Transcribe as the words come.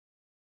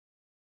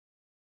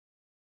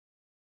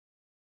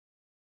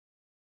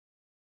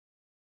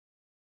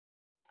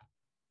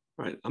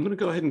All right, I'm going to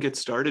go ahead and get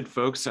started,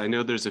 folks. I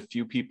know there's a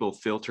few people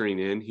filtering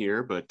in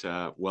here, but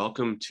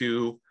welcome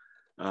to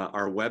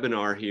our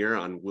webinar here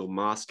on Will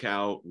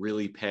Moscow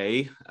Really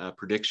Pay?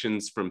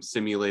 Predictions from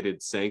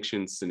Simulated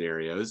Sanctions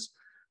Scenarios.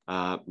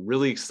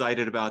 Really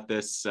excited about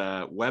this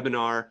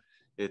webinar.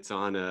 It's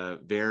on a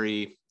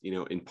very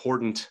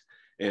important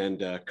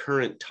and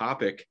current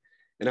topic.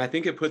 And I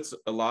think it puts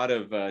a lot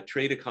of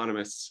trade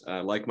economists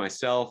like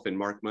myself and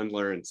Marc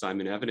Muendler and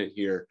Simon Evenett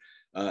here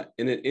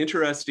in an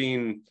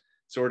interesting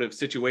sort of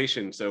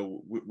situation.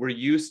 So we're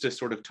used to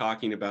sort of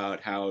talking about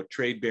how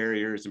trade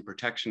barriers and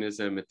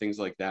protectionism and things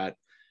like that,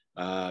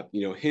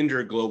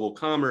 hinder global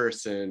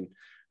commerce and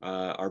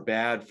are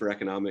bad for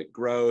economic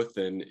growth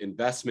and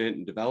investment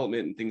and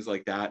development and things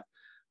like that.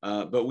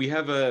 But we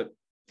have a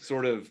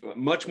sort of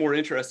much more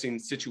interesting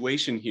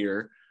situation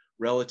here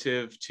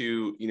relative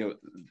to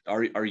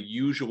our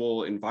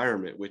usual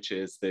environment, which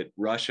is that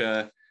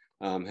Russia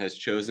has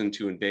chosen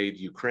to invade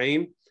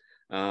Ukraine,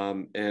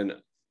 and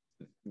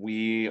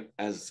we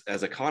as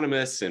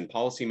economists and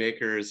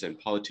policymakers and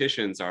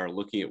politicians are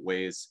looking at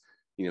ways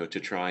to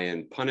try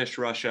and punish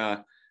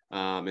Russia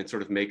and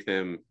sort of make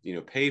them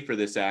pay for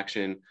this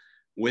action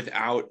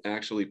without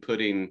actually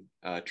putting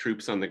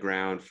troops on the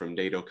ground from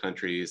NATO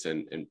countries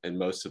and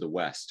most of the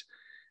West.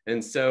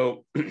 And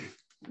so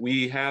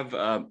we have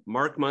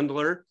Marc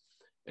Muendler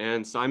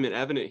and Simon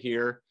Evenett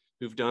here,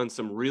 who've done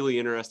some really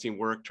interesting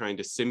work trying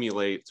to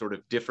simulate sort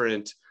of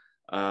different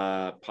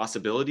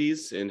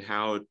possibilities in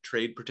how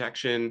trade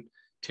protection,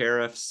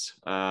 tariffs,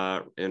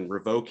 and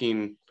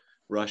revoking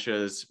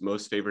Russia's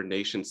most favored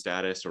nation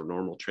status or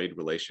normal trade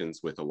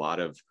relations with a lot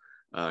of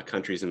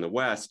countries in the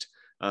West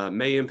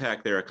may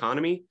impact their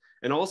economy,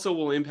 and also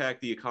will impact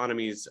the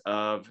economies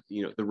of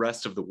the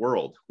rest of the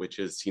world, which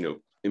is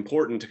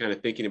important to kind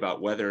of thinking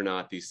about whether or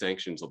not these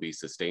sanctions will be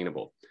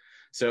sustainable.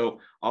 So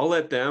I'll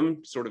let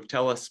them sort of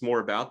tell us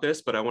more about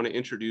this, but I want to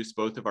introduce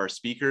both of our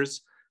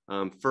speakers.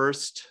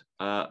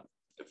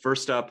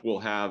 First up, we'll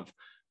have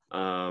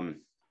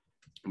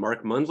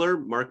Marc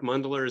Muendler. Marc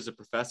Muendler is a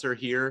professor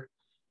here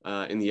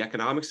in the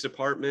economics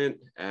department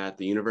at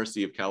the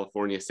University of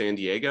California, San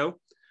Diego.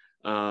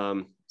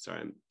 Sorry,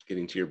 I'm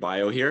getting to your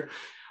bio here.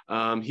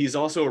 He's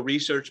also a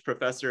research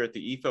professor at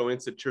the IFO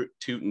Institute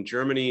in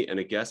Germany and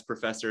a guest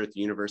professor at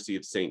the University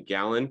of St.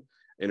 Gallen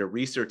and a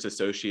research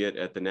associate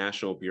at the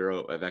National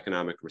Bureau of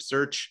Economic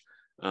Research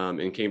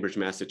in Cambridge,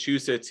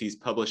 Massachusetts. He's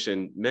published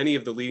in many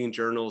of the leading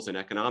journals in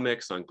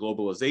economics on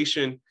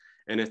globalization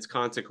and its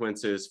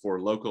consequences for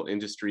local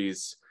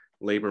industries,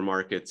 labor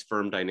markets,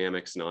 firm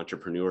dynamics, and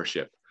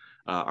entrepreneurship.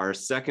 Our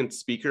second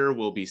speaker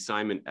will be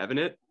Simon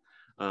Evenett,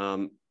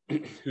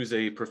 who's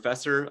a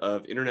professor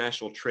of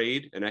international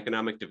trade and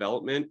economic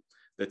development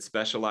that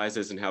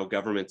specializes in how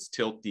governments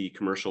tilt the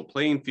commercial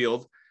playing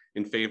field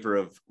in favor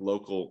of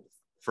local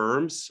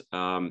firms.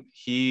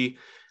 He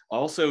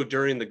also,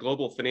 during the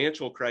global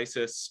financial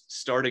crisis,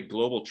 started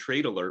Global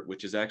Trade Alert,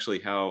 which is actually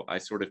how I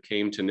sort of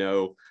came to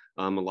know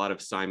a lot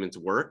of Simon's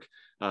work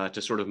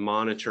to sort of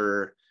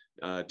monitor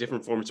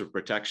different forms of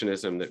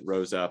protectionism that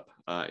rose up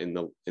in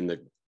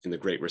the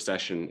Great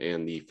Recession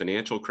and the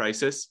financial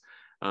crisis.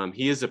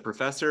 He is a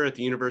professor at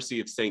the University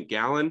of St.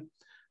 Gallen.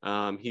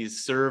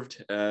 He's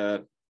served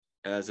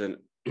as a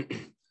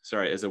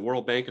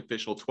World Bank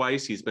official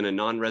twice. He's been a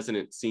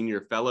non-resident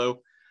senior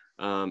fellow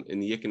in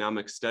the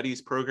Economic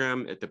Studies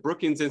program at the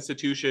Brookings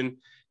Institution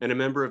and a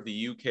member of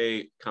the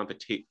UK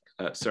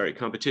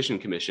Competition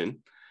Commission.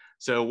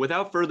 So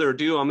without further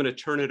ado, I'm going to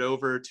turn it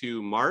over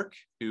to Marc,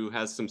 who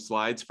has some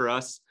slides for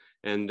us,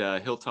 and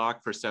he'll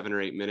talk for 7 or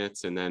 8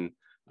 minutes, and then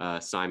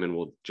Simon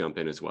will jump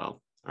in as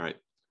well. All right,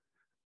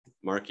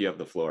 Marc, you have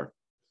the floor.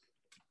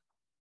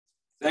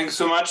 Thanks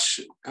so much,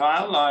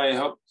 Kyle. I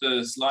hope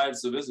the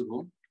slides are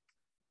visible.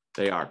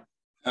 They are.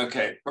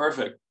 Okay,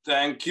 perfect.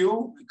 Thank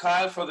you,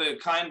 Kyle, for the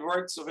kind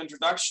words of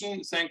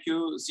introduction. Thank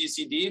you,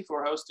 CCD,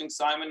 for hosting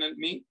Simon and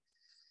me.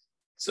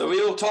 So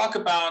we will talk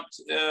about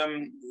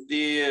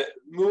the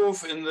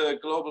move in the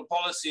global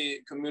policy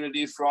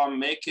community from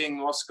making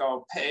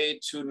Moscow pay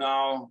to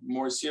now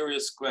more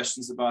serious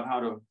questions about how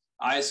to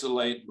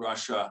isolate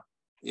Russia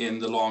in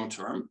the long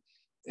term.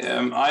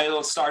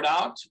 I'll start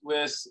out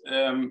with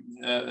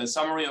a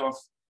summary of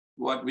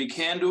what we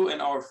can do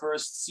in our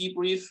first C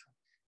brief,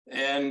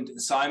 and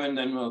Simon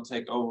then will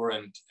take over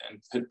and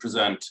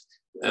present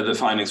the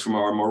findings from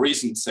our more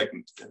recent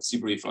second C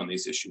brief on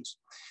these issues.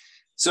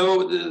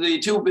 So the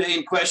two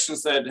main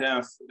questions that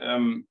have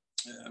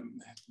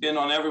been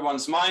on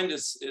everyone's mind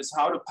is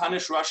how to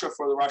punish Russia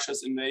for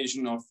Russia's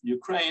invasion of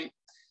Ukraine,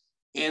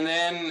 and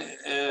then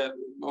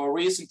more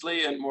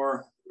recently and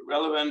more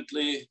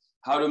relevantly,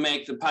 how to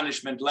make the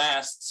punishment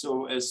last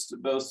so as to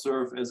both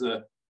serve as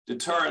a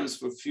deterrence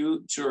for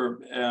future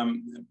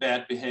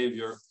bad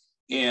behavior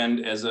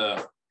and as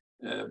a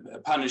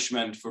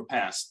punishment for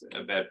past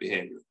bad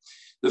behavior.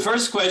 The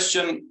first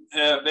question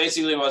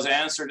basically was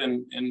answered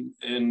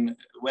in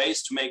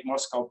ways to make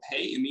Moscow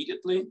pay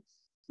immediately.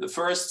 The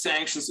first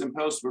sanctions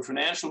imposed were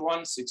financial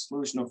ones: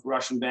 exclusion of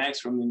Russian banks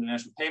from the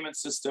international payment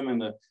system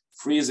and the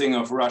freezing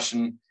of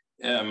Russian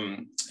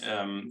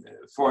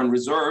foreign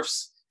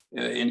reserves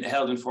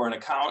held in foreign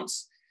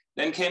accounts.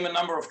 Then came a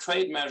number of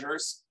trade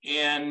measures,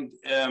 and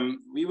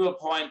we will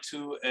point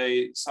to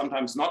a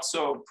sometimes not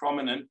so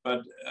prominent,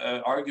 but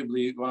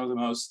arguably one of the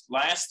most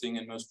lasting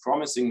and most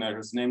promising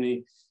measures,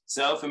 namely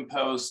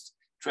self-imposed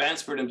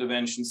transport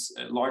interventions,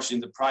 largely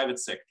in the private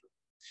sector.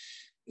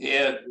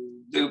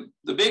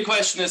 The big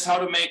question is how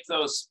to make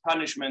those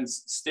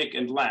punishments stick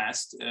and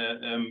last.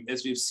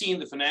 As we've seen,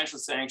 the financial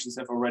sanctions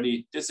have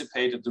already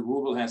dissipated. The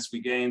ruble has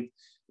regained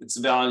its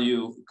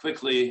value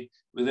quickly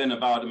within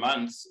about a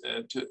month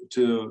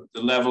to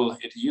the level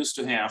it used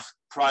to have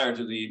prior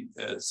to the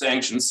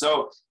sanctions.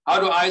 So how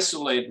to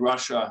isolate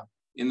Russia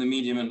in the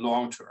medium and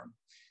long term?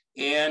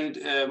 And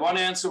one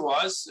answer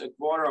was a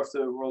quarter of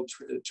the World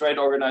Trade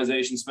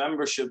Organization's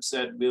membership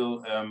said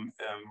we'll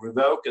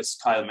revoke, as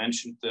Kyle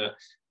mentioned, the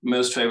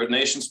most favored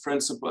nations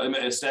principle,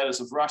 status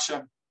of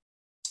Russia,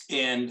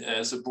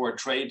 and support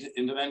trade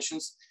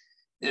interventions.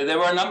 There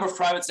were a number of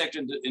private sector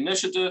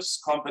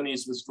initiatives,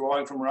 companies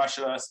withdrawing from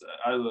Russia,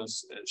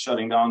 others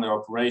shutting down their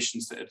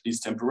operations, at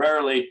least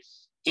temporarily.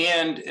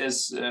 And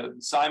as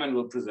Simon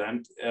will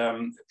present,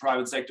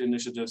 private sector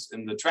initiatives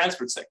in the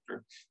transport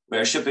sector,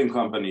 where shipping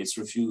companies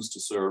refuse to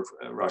serve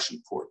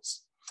Russian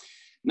ports.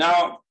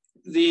 Now,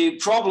 the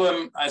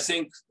problem, I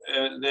think,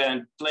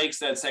 that plagues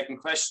that second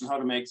question, how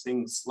to make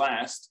things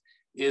last,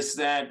 is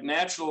that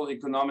natural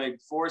economic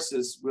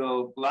forces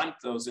will blunt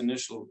those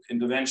initial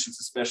interventions,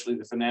 especially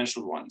the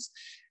financial ones.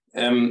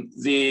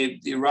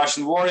 The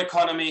Russian war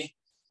economy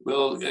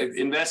will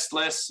invest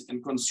less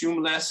and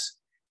consume less,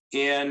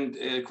 and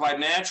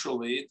quite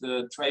naturally,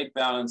 the trade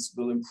balance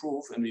will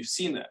improve, and we've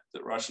seen that.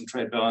 The Russian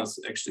trade balance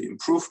actually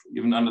improved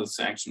even under the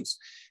sanctions,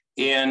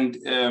 and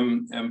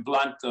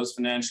blunt those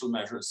financial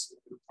measures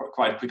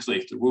quite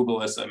quickly. The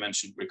ruble, as I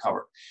mentioned,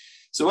 recovered.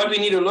 So what we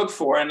need to look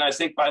for, and I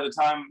think by the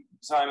time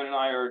Simon and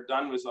I are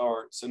done with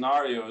our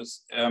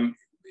scenarios,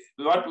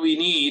 what we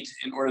need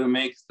in order to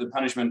make the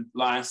punishment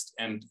last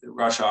and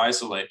Russia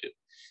isolated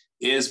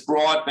is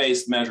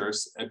broad-based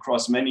measures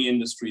across many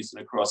industries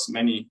and across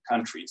many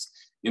countries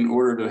in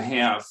order to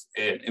have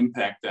an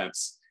impact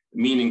that's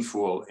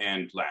meaningful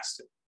and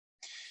lasting.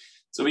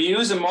 So we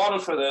use a model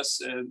for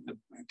this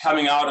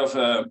coming out of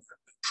a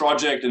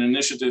project and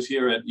initiative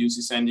here at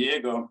UC San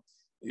Diego.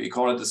 We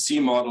call it the C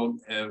model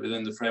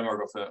within the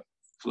framework of a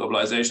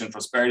globalization and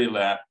prosperity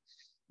lab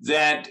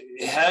that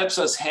helps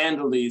us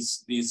handle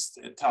these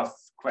tough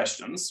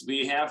questions.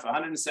 We have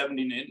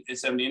 170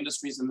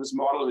 industries in this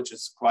model, which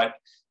is quite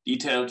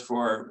detailed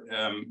for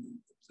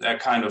that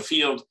kind of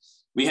field.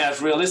 We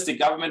have realistic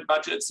government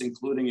budgets,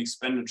 including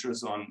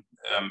expenditures on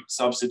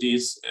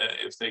subsidies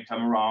if they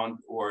come around,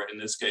 or in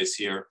this case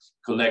here,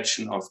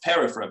 collection of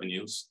tariff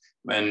revenues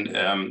when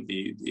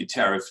the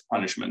tariff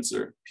punishments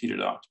are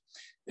petered out.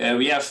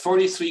 We have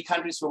 43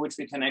 countries for which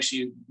we can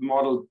actually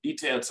model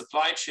detailed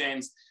supply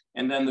chains,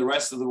 and then the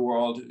rest of the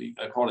world,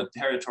 I call it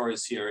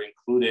territories here,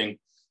 including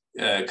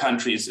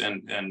countries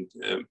and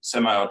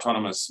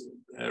semi-autonomous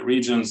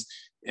regions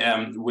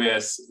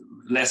with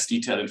less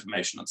detailed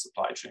information on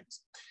supply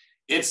chains.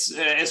 It's,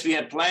 as we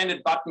had planned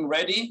it, button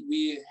ready.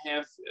 We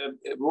have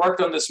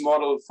worked on this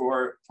model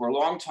for a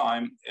long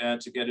time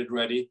to get it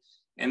ready.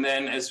 And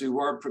then as we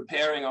were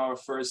preparing our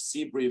first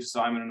C brief,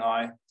 Simon and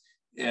I,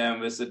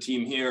 with the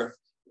team here,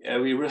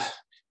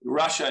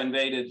 Russia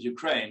invaded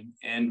Ukraine,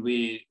 and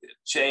we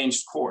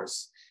changed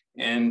course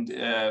and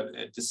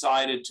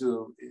decided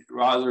to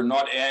rather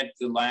not add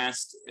the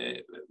last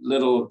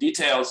little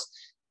details,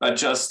 but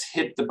just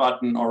hit the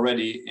button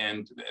already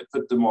and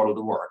put the model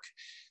to work.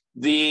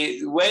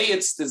 The way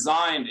it's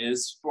designed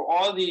is for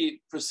all the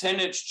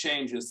percentage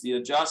changes, the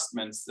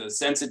adjustments, the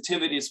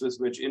sensitivities with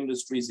which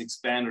industries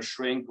expand or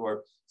shrink,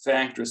 or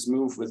factors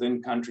move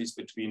within countries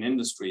between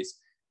industries,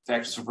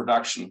 factors of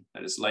production,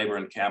 that is labor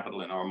and capital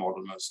in our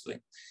model mostly.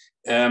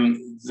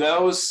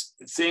 Those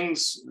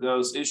things,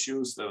 those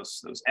issues,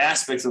 those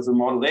aspects of the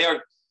model, they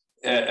are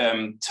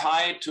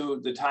tied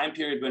to the time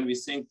period when we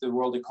think the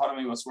world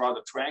economy was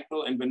rather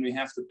tranquil and when we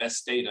have the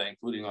best data,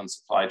 including on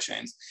supply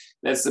chains.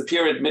 That's the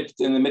period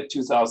in the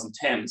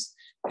mid-2010s.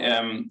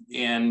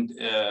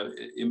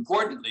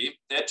 Importantly,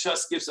 that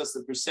just gives us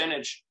the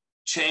percentage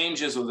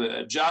changes or the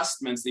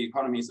adjustments the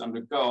economies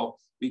undergo.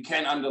 We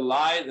can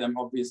underlie them,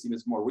 obviously,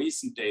 with more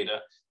recent data,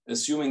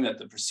 assuming that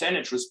the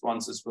percentage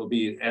responses will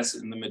be as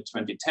in the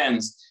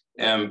mid-2010s,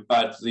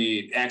 but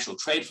the actual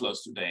trade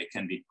flows today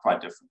can be quite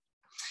different.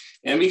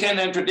 And we can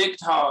then predict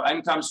how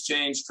incomes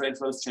change, trade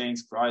flows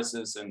change,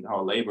 prices, and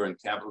how labor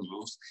and capital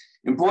moves.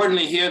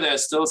 Importantly here,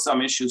 there's still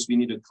some issues we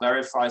need to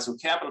clarify. So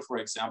capital, for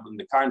example, in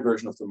the current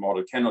version of the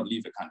model cannot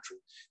leave a country.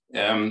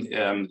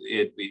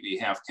 We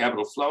have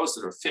capital flows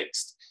that are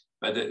fixed,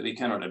 but we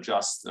cannot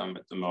adjust them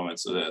at the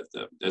moment. So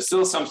there's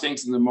still some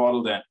things in the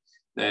model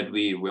that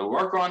we will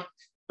work on,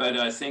 but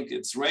I think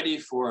it's ready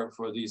for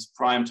these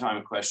prime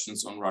time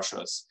questions on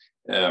Russia's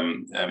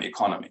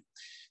economy.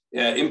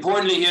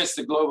 Importantly, here's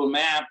the global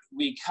map.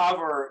 We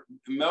cover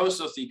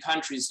most of the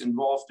countries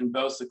involved in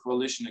both the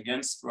coalition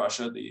against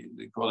Russia,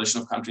 the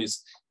coalition of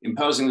countries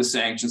imposing the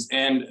sanctions,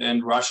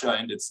 and Russia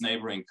and its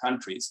neighboring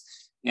countries.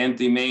 And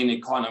the main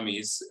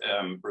economies,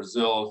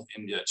 Brazil,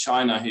 India,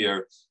 China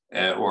here,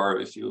 or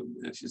if you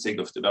think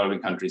of developing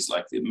countries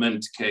like the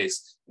Evenett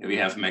case, we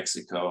have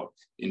Mexico,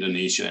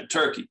 Indonesia, and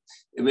Turkey,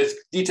 with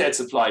detailed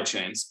supply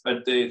chains.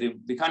 But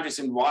the countries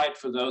in white,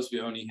 for those,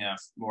 we only have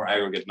more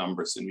aggregate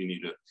numbers, and we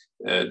need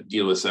to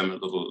deal with them a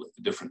little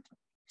differently.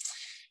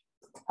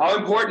 How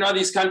important are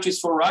these countries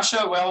for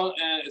Russia? Well,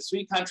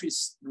 3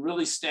 countries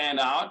really stand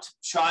out.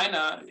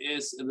 China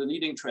is the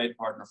leading trade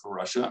partner for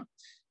Russia.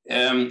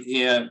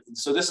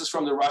 So this is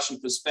from the Russian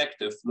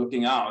perspective,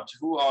 looking out.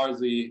 Who are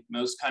the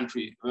most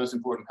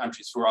important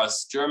countries for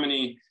us?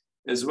 Germany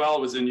as well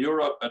within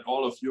Europe, but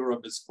all of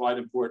Europe is quite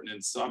important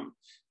in some.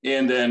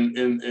 And then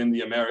in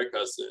the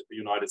Americas, the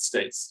United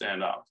States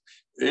stand out.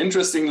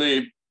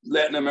 Interestingly,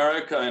 Latin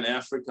America and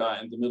Africa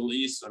and the Middle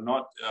East are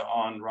not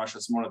on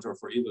Russia's monitor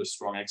for either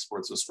strong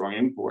exports or strong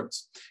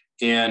imports,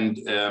 and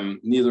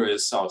neither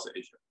is South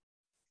Asia.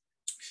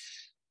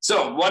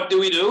 So what do?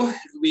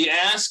 We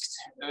asked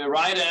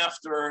right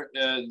after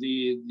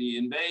the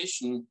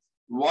invasion,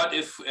 what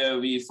if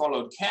we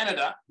followed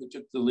Canada, who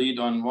took the lead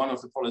on one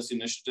of the policy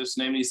initiatives,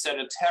 namely set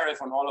a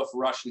tariff on all of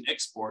Russian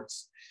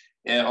exports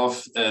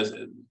of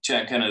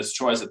Canada's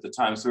choice at the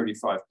time,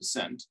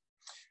 35%.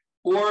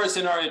 Or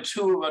scenario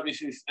 2, what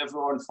if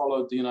everyone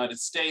followed the United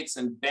States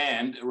and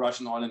banned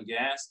Russian oil and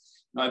gas?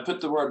 Now I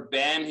put the word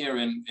ban here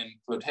in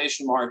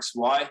quotation marks.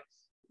 Why?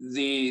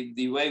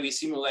 The way we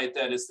simulate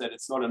that is that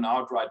it's not an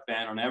outright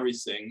ban on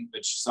everything,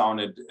 which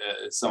sounded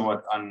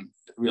somewhat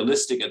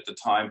unrealistic at the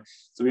time.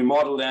 So we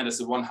model that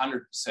as a 100%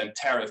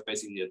 tariff,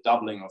 basically a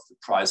doubling of the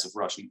price of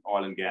Russian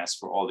oil and gas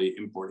for all the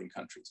importing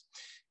countries.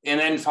 And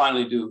then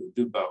finally do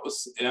both.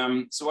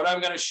 So what I'm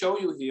going to show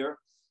you here,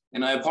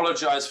 and I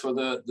apologize for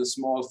the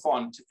small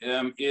font,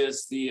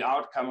 is the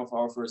outcome of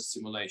our first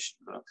simulation.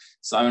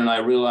 Simon and I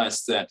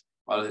realized that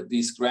while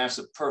these graphs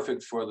are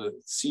perfect for the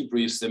C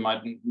briefs, they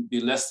might be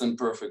less than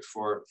perfect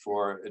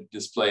for a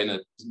display in a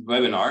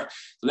webinar.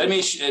 So let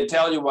me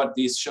tell you what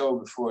these show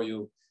before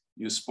you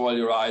spoil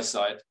your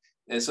eyesight.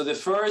 So the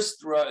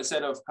first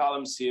set of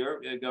columns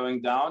here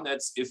going down,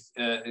 that's if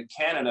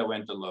Canada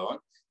went alone.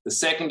 The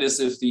second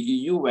is if the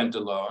EU went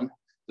alone.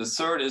 The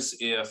third is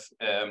if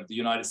the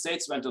United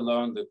States went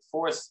alone. The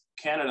fourth,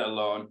 Canada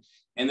alone.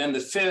 And then the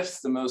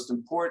fifth, the most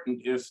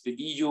important, if the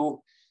EU,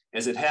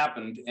 as it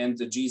happened, and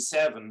the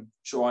G7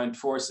 joined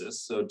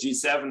forces. So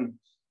G7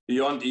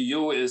 beyond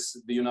EU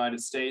is the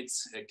United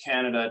States,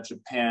 Canada,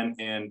 Japan,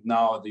 and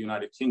now the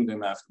United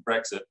Kingdom after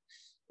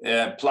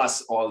Brexit,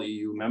 plus all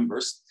EU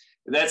members.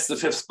 That's the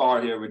fifth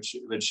bar here,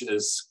 which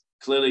is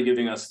clearly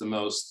giving us the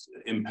most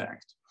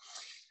impact.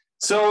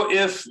 So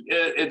if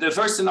the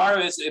first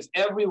scenario is if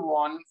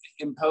everyone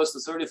imposed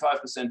a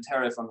 35%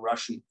 tariff on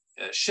Russian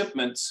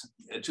shipments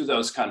to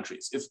those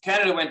countries. If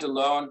Canada went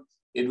alone,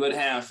 it would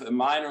have a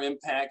minor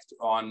impact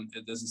on,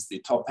 this is the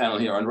top panel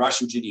here, on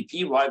Russian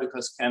GDP. Why?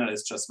 Because Canada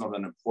is just not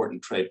an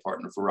important trade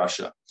partner for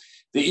Russia.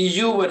 The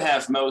EU would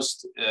have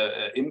most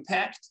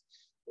impact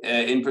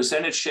in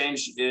percentage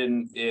change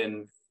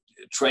in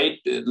trade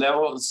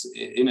levels,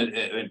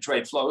 in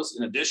trade flows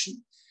in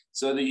addition.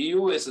 So the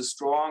EU is a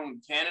strong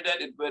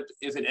candidate, but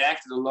if it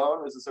acted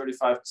alone with a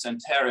 35%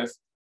 tariff,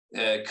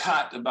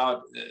 cut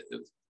about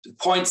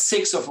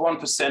 0.6 of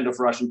 1% of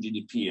Russian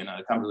GDP, and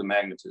I'll come to the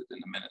magnitude in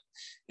a minute,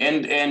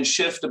 and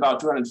shift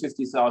about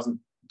 250,000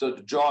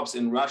 jobs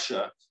in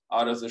Russia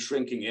out of the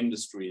shrinking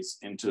industries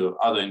into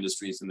other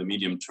industries in the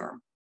medium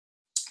term.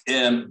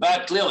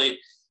 But clearly,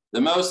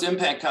 the most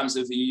impact comes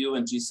if the EU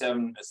and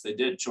G7, as they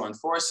did, join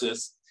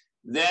forces.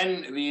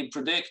 Then we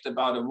predict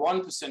about a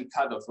 1%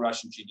 cut of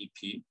Russian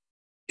GDP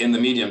in the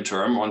medium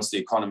term once the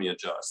economy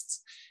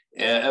adjusts.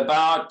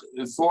 About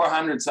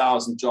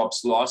 400,000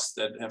 jobs lost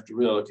that have to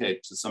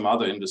relocate to some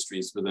other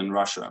industries within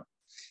Russia,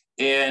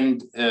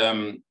 and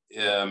a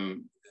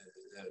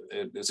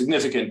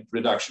significant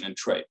reduction in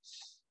trade.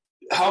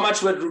 How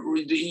much would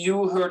the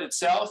EU hurt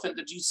itself, and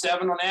the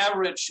G7 on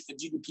average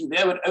GDP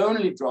there would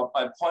only drop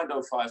by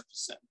 0.05%.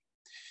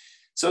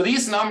 So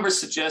these numbers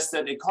suggest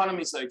that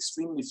economies are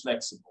extremely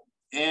flexible.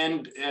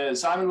 And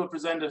Simon will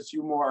present a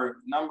few more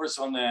numbers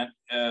on that.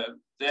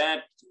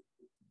 That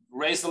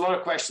raised a lot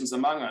of questions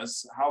among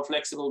us. How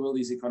flexible will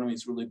these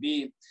economies really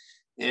be?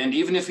 And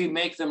even if we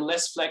make them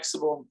less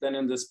flexible than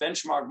in this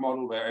benchmark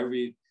model, where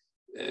every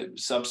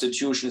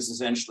substitution is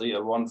essentially a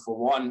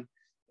 1-for-1,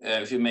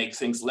 if you make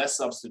things less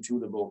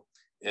substitutable,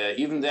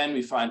 even then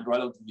we find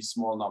relatively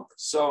small numbers.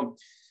 So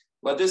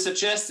what this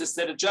suggests is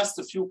that just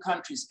a few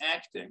countries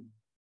acting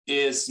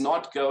is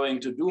not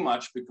going to do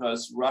much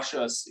because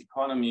Russia's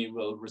economy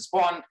will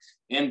respond.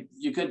 And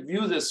you could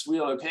view this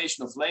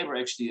relocation of labor,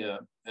 actually,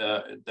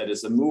 that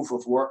is a move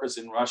of workers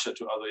in Russia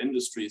to other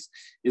industries,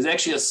 is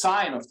actually a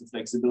sign of the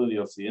flexibility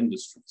of the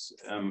industries.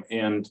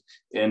 And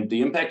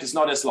the impact is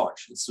not as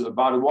large. It's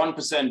about a 1%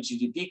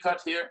 GDP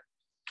cut here.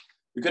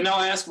 We can now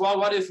ask, well,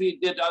 what if we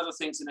did other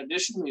things in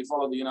addition? We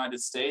follow the United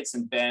States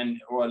and ban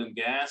oil and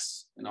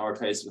gas, in our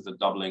case with a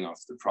doubling of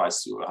the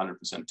price to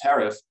 100%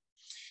 tariff.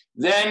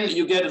 Then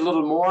you get a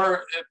little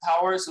more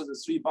power. So the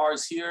 3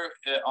 bars here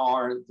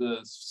are the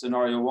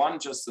scenario 1,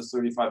 just the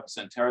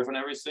 35% tariff on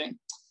everything.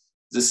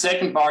 The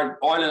second bar,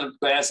 oil and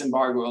gas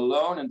embargo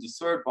alone, and the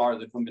third bar,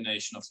 the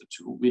combination of the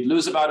two. We'd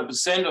lose about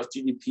 1% of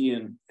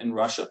GDP in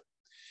Russia,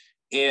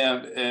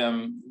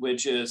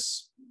 which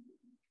is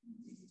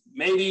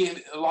maybe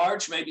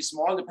large, maybe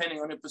small, depending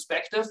on your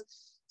perspective.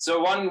 So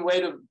one way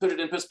to put it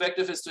in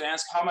perspective is to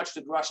ask how much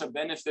did Russia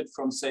benefit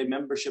from, say,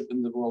 membership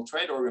in the World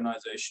Trade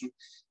Organization?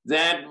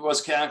 That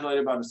was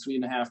calculated about a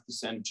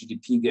 3.5%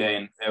 GDP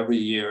gain every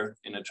year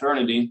in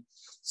eternity.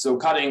 So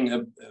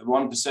cutting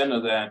 1%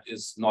 of that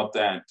is not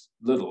that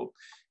little.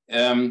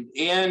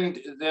 And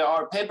there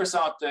are papers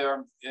out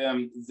there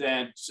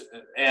that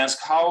ask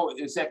how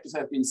effective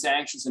have been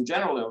sanctions in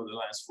general over the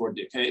last 4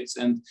 decades.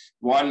 And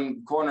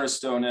one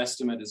cornerstone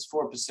estimate is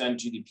 4%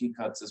 GDP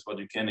cuts is what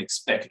you can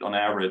expect on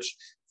average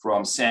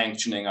from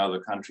sanctioning other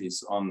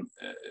countries on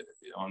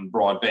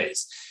broad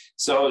base.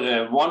 So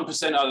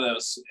 1% of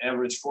those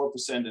average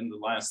 4% in the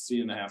last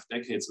 3.5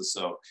 decades or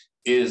so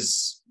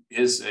is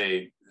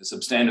a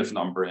substantive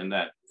number in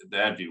that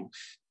view.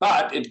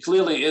 But it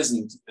clearly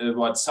isn't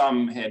what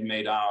some had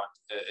made out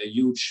a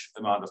huge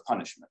amount of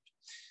punishment.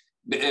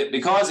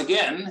 Because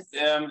again,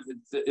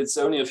 it's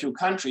only a few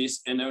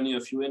countries and only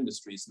a few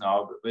industries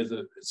now with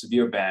a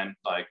severe ban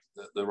like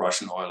the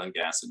Russian oil and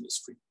gas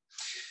industry.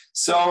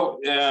 So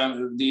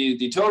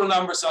the total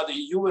numbers are the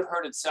EU had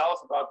hurt itself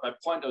about by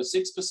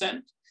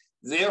 0.06%.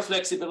 Their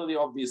flexibility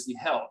obviously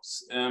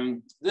helps.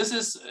 This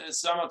is a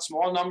somewhat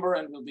small number,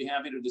 and we'll be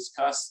happy to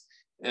discuss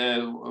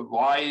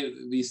why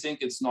we think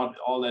it's not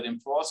all that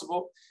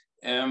implausible,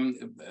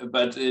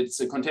 but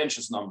it's a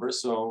contentious number.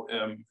 So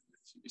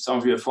some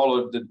of you have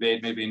followed the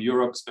debate, maybe in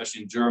Europe,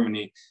 especially in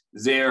Germany,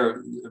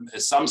 there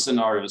some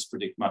scenarios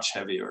predict much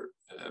heavier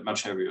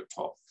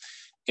toll.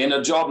 And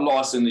a job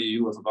loss in the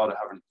EU of about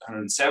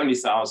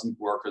 170,000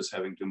 workers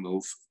having to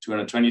move,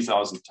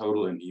 220,000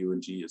 total in the EU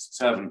and G is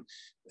 7.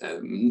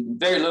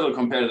 Very little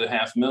compared to the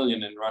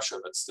 500,000 in Russia,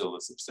 but still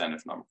a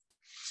substantive number.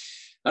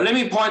 Now, let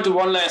me point to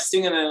one last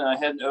thing, and then I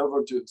head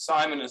over to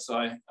Simon, as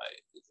I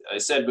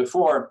said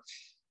before.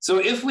 So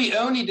if we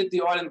only did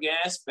the oil and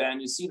gas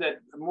ban, you see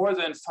that more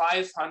than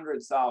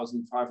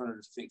 570,000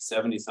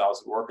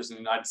 workers in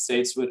the United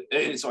States would,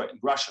 in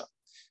Russia,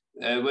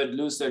 would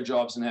lose their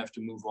jobs and have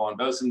to move on,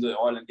 both in the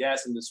oil and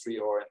gas industry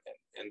or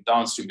in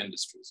downstream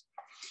industries.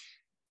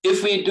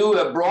 If we do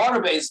a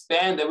broader-based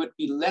ban, there would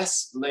be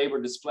less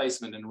labor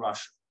displacement in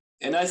Russia.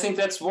 And I think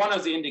that's one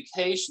of the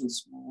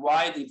indications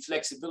why the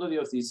flexibility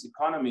of these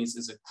economies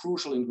is a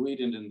crucial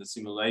ingredient in the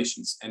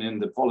simulations and in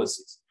the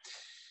policies.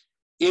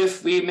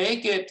 If we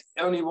make it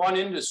only one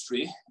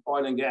industry,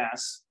 oil and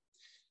gas,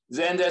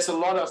 then there's a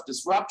lot of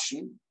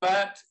disruption,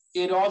 but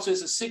it also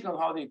is a signal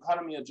how the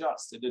economy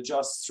adjusts. It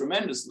adjusts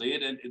tremendously.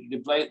 It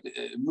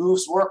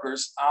moves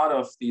workers out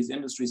of these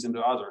industries into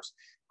others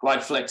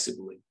quite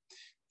flexibly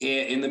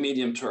in the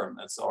medium term.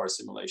 That's our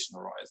simulation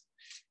horizon.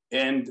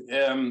 And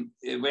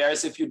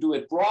whereas if you do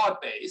it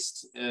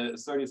broad-based,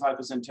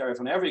 35% tariff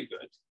on every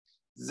good,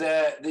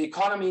 the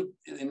economy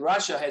in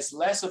Russia has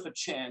less of a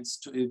chance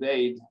to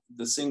evade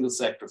the single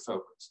sector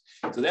focus.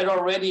 So that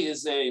already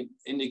is an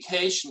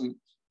indication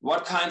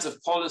what kinds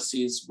of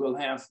policies will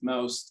have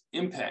most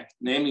impact,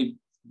 namely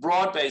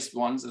broad-based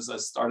ones, as I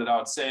started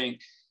out saying,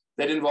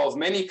 that involve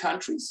many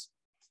countries,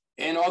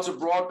 and also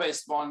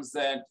broad-based ones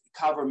that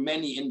cover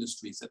many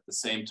industries at the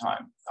same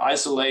time.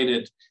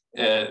 Isolated,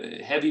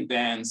 heavy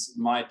bans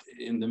might,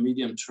 in the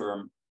medium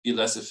term, be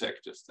less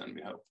effective than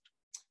we hoped.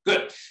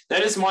 Good,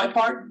 that is my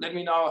part. Let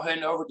me now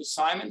hand over to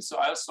Simon. So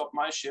I'll stop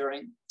my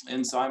sharing.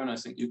 And Simon, I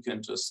think you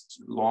can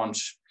just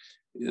launch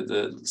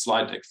the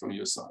slide deck from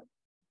your side.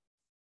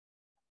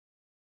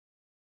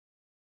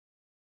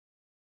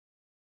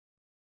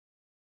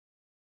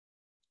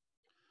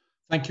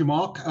 Thank you,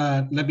 Mark.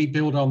 Let me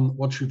build on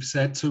what you've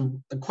said.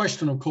 So the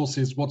question, of course,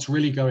 is what's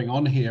really going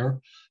on here.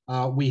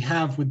 We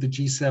have, with the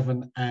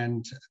G7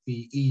 and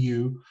the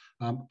EU,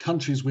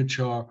 countries which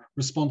are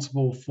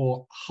responsible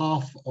for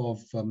half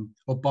of,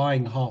 or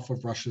buying half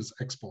of Russia's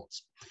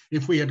exports.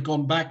 If we had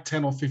gone back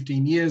 10 or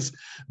 15 years,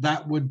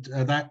 that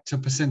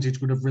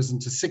percentage would have risen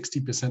to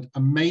 60%,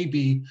 and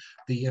maybe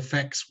the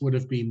effects would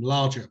have been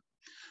larger.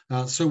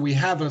 So we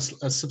have a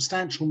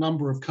substantial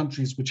number of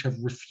countries which have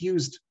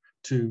refused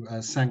to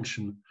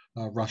sanction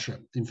Russia.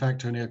 In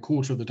fact, only a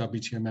quarter of the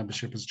WTO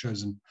membership has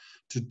chosen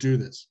to do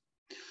this.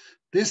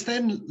 This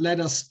then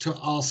led us to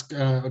ask,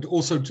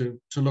 also to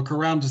look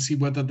around to see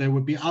whether there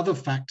would be other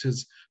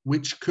factors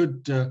which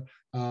could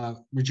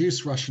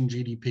reduce Russian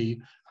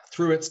GDP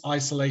through its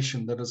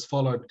isolation that has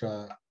followed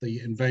the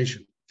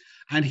invasion.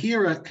 And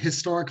here a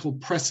historical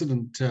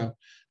precedent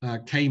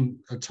came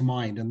to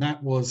mind, and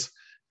that was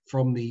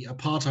from the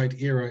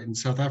apartheid era in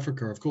South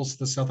Africa. Of course,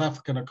 the South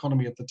African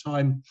economy at the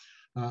time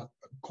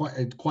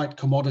quite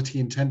commodity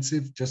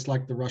intensive, just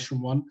like the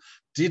Russian one,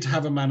 did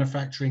have a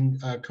manufacturing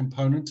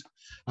component,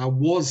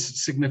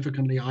 was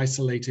significantly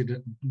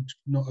isolated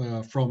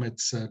from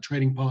its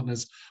trading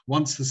partners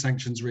once the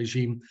sanctions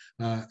regime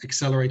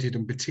accelerated,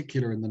 in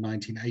particular in the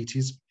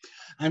 1980s.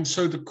 And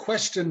so the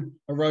question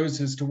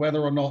arose as to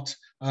whether or not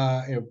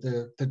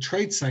the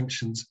trade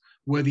sanctions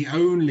were the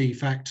only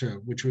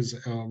factor which was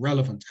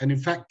relevant. And in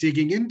fact,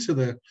 digging into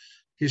the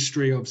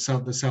history of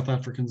the South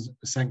African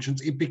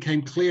sanctions, it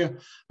became clear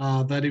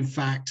that in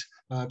fact,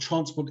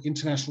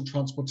 international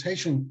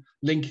transportation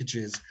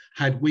linkages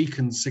had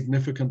weakened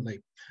significantly.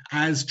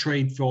 As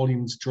trade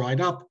volumes dried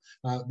up,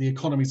 the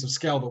economies of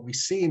scale that we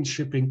see in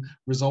shipping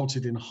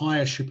resulted in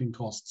higher shipping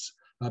costs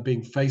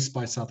being faced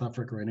by South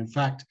Africa. And in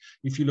fact,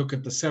 if you look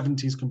at the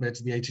 70s compared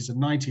to the 80s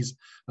and 90s,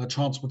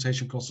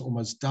 transportation costs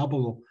almost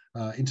double,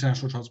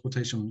 international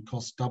transportation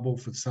costs double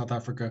for South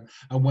Africa.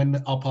 And when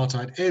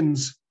apartheid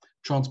ends,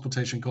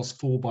 transportation costs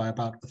fall by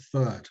about a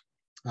third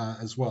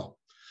as well.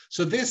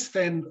 So this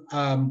then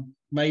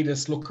made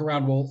us look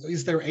around, well,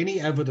 is there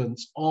any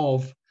evidence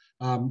of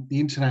the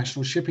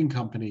international shipping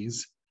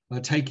companies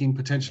taking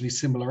potentially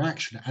similar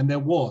action? And there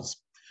was.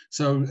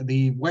 So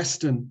the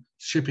Western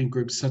shipping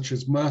groups, such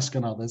as Maersk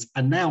and others,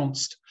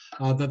 announced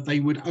that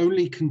they would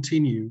only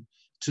continue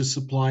to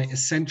supply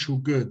essential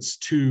goods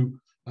to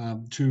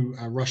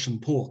Russian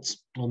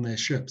ports on their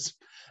ships.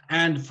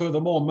 And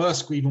furthermore,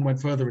 Maersk even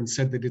went further and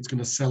said that it's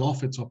going to sell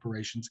off its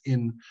operations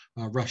in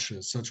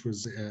Russia. Such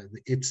was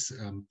its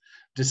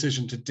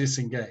decision to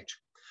disengage.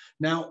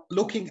 Now,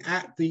 looking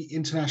at the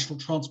international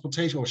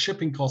transportation or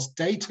shipping cost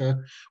data,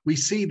 we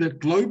see that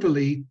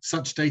globally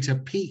such data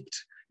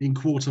peaked in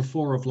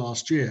Q4 of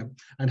last year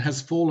and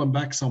has fallen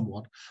back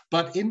somewhat.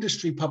 But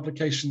industry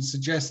publications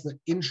suggest that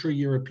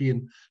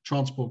intra-European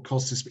transport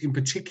costs, in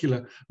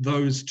particular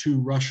those to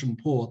Russian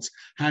ports,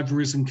 have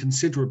risen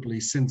considerably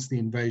since the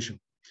invasion.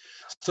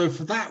 So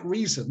for that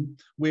reason,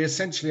 we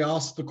essentially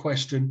asked the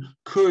question,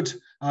 could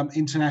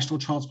international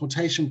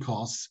transportation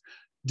costs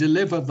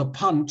deliver the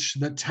punch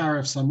that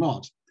tariffs are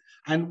not?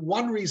 And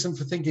one reason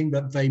for thinking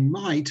that they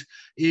might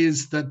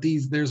is that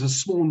there's a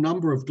small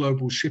number of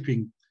global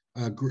shipping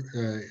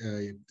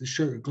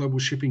global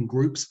shipping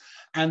groups,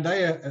 and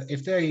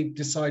if they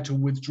decide to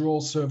withdraw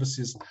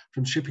services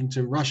from shipping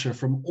to Russia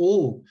from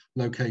all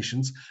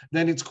locations,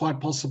 then it's quite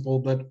possible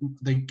that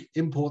the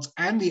imports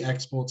and the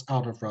exports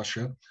out of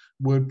Russia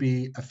would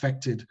be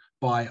affected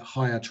by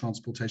higher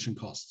transportation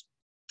costs.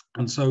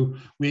 And so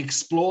we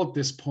explored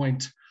this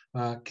point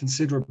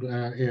considerably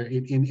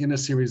in a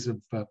series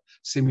of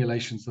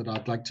simulations that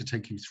I'd like to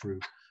take you through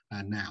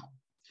now.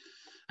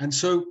 And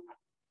so,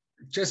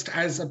 just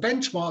as a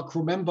benchmark,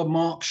 remember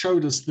Mark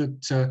showed us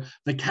that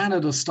the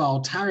Canada-style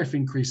tariff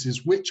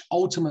increases, which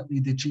ultimately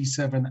the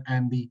G7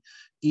 and the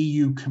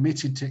EU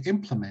committed to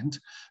implement,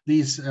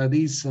 these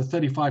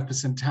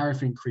 35%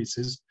 tariff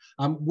increases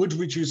would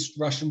reduce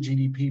Russian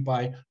GDP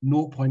by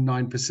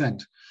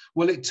 0.9%.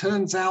 Well, it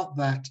turns out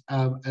that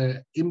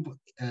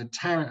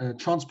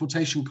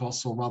transportation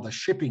costs, or rather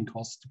shipping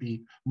costs to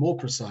be more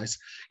precise,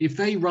 if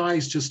they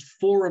rise just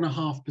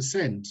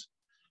 4.5%,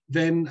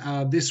 then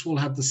this will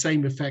have the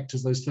same effect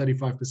as those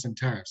 35%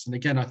 tariffs. And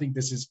again, I think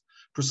this is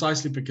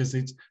precisely because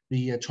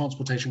the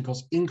transportation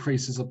cost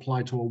increases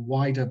apply to a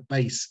wider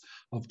base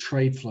of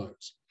trade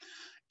flows.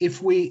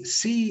 If we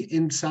see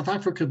in South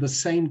Africa the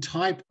same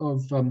type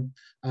of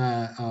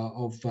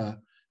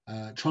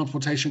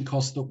transportation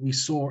costs that we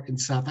saw in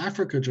South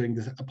Africa during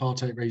the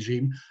apartheid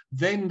regime,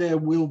 then there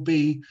will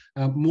be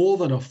more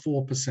than a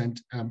 4%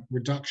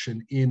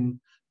 reduction in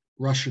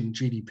Russian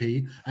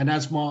GDP. And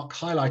as Mark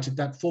highlighted,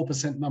 that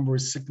 4% number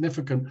is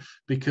significant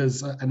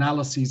because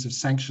analyses of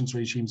sanctions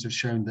regimes have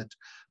shown that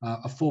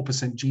a 4%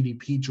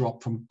 GDP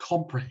drop from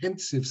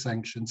comprehensive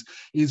sanctions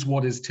is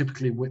what is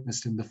typically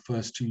witnessed in the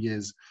first 2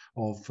 years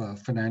of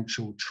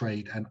financial,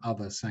 trade, and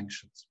other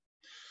sanctions.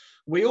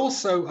 We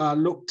also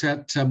looked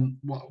at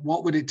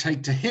what would it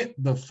take to hit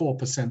the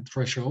 4%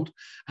 threshold,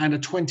 and a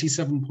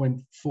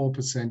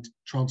 27.4%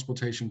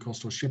 transportation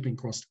cost or shipping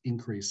cost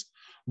increase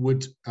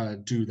would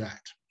do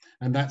that.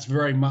 And that's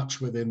very much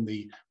within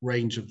the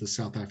range of the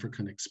South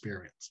African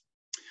experience.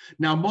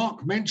 Now,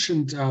 Mark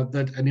mentioned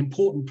that an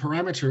important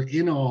parameter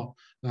in our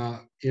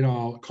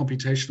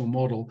computational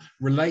model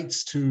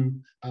relates to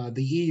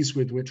the ease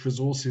with which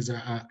resources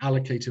are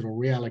allocated or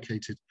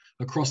reallocated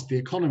across the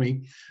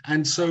economy.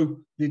 And so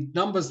the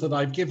numbers that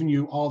I've given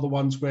you are the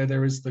ones where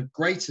there is the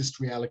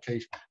greatest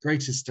reallocation,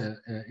 greatest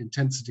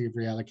intensity of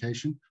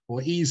reallocation,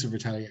 or ease of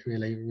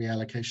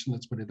reallocation,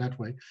 let's put it that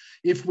way.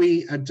 If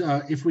we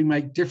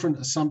make different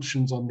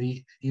assumptions on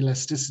the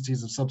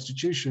elasticities of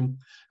substitution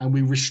and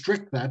we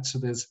restrict that so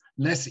there's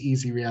less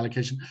easy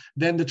reallocation,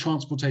 then the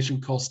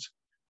transportation cost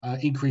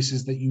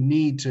increases that you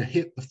need to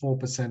hit the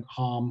 4%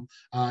 harm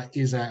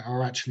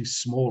are actually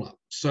smaller.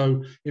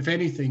 So if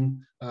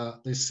anything,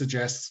 this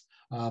suggests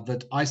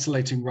that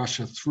isolating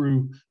Russia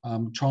through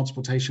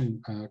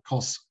transportation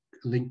cost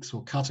links,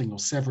 or cutting or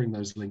severing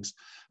those links,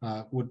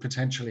 would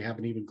potentially have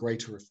an even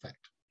greater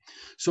effect.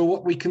 So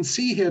what we can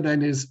see here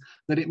then is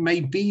that it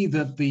may be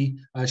that the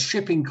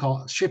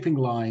shipping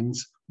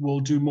lines will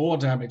do more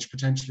damage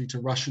potentially to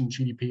Russian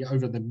GDP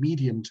over the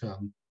medium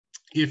term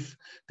if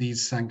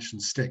these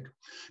sanctions stick.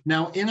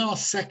 Now, in our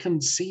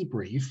second C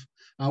brief,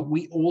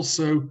 we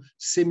also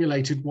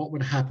simulated what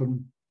would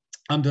happen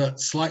under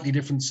slightly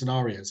different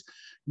scenarios.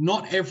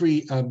 Not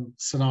every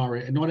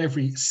scenario, not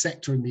every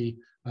sector in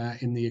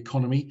the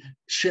economy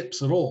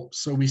ships at all.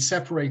 So we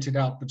separated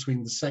out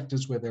between the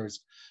sectors where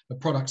the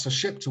products are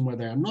shipped and where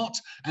they are not.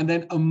 And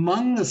then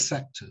among the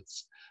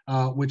sectors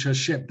which are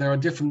shipped, there are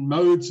different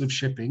modes of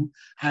shipping,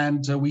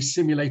 and we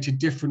simulated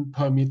different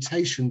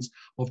permutations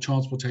of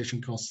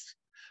transportation costs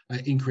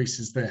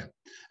increases there.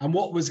 And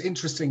what was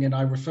interesting, and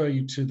I refer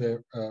you to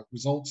the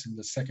results in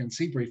the second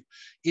C brief,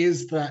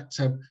 is that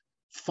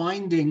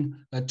finding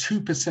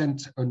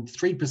 2% and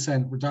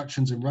 3%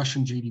 reductions in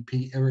Russian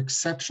GDP are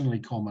exceptionally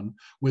common,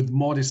 with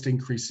modest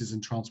increases in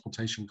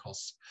transportation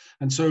costs.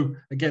 And so,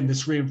 again,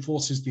 this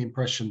reinforces the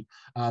impression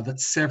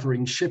that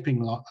severing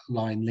shipping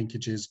line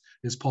linkages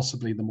is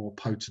possibly the more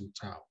potent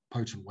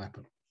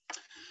weapon.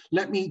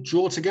 Let me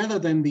draw together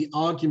then the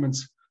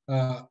arguments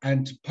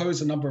and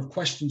pose a number of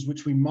questions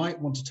which we might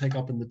want to take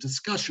up in the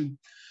discussion.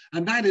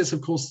 And that is,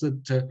 of course,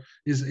 that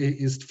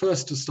is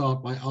first to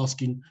start by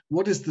asking,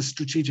 what is the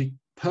strategic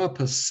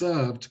purpose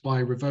served by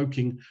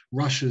revoking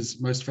Russia's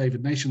most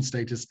favored nation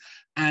status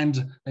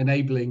and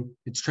enabling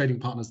its trading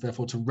partners,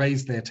 therefore, to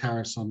raise their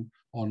tariffs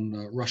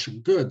on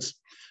Russian goods?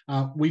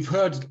 We've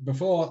heard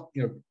before,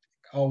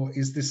 oh,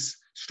 is this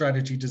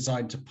strategy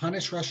designed to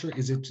punish Russia?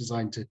 Is it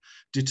designed to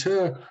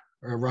deter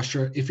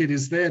Russia? If it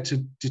is there to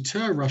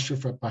deter Russia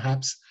for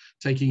perhaps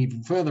taking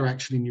even further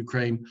action in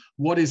Ukraine,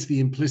 what is the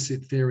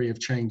implicit theory of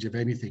change, if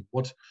anything?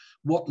 What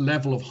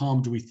level of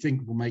harm do we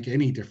think will make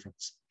any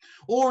difference?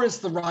 Or is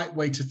the right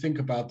way to think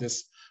about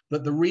this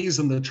that the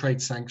reason the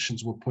trade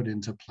sanctions were put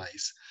into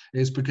place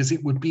is because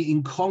it would be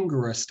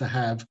incongruous to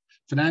have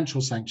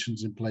financial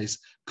sanctions in place,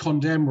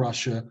 condemn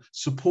Russia,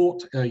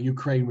 support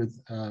Ukraine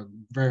with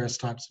various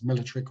types of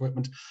military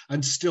equipment,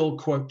 and still,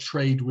 quote,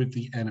 trade with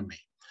the enemy?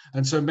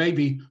 And so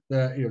maybe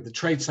the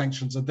trade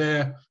sanctions are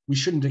there. We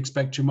shouldn't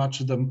expect too much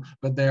of them,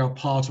 but they are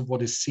part of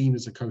what is seen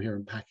as a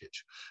coherent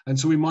package. And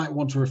so we might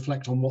want to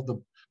reflect on what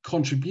the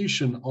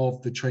contribution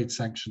of the trade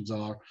sanctions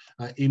are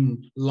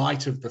in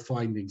light of the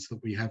findings that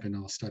we have in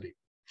our study.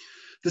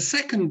 The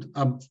second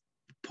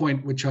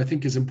point, which I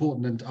think is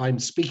important, and I'm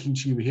speaking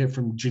to you here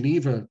from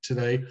Geneva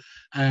today,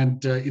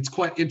 and it's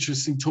quite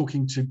interesting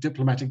talking to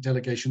diplomatic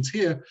delegations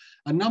here.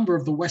 A number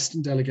of the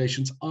Western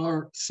delegations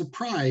are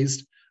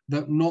surprised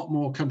that not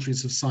more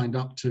countries have signed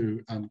up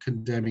to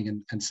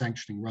condemning and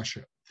sanctioning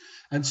Russia.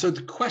 And so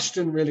the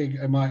question really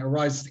might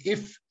arise,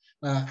 if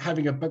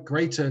having a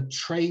greater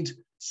trade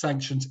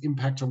sanctions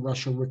impact on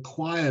Russia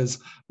requires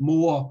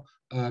more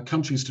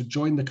countries to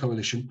join the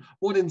coalition,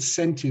 what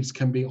incentives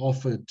can be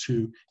offered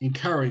to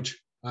encourage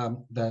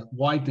the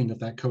widening of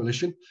that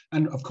coalition?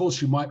 And of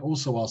course, you might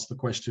also ask the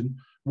question,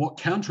 what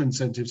counter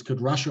incentives could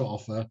Russia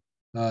offer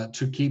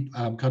to keep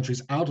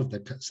countries out of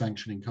the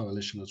sanctioning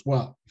coalition as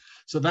well?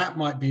 So that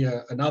might be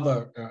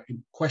another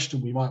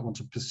question we might want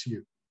to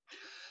pursue.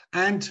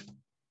 And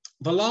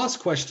the last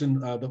question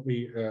that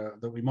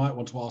we might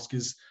want to ask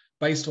is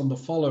based on the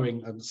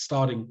following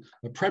starting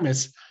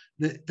premise.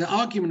 The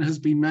argument has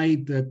been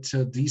made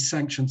that these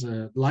sanctions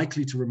are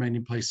likely to remain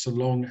in place so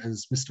long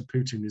as Mr.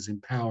 Putin is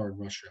in power in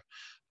Russia,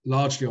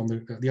 largely on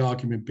the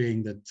argument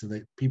being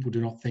that people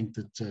do not think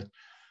that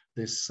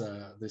this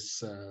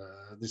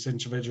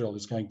individual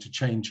is going to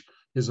change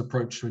his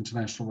approach to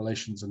international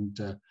relations and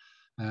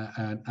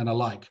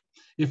alike.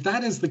 If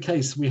that is the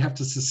case, we have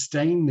to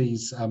sustain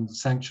these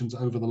sanctions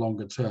over the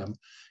longer term.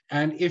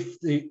 And if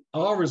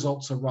our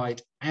results are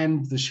right,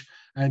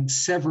 and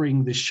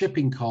severing the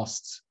shipping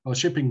costs or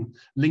shipping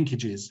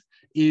linkages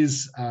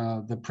is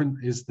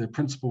the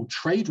principal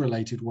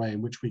trade-related way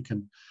in which we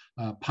can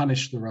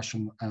punish the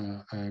Russian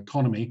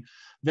economy,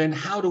 then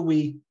how do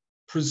we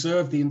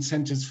preserve the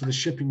incentives for the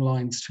shipping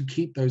lines to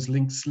keep those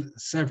links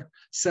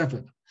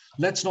severed?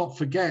 Let's not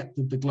forget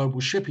that the global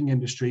shipping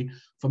industry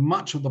for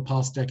much of the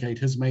past decade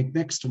has made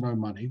next to no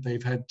money.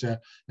 They've had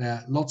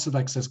lots of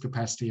excess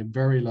capacity and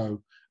very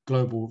low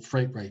global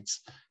freight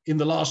rates. In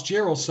the last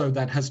year or so,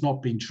 that has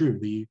not been true.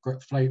 The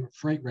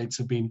freight rates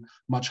have been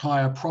much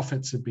higher,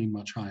 profits have been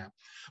much higher.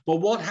 But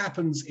what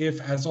happens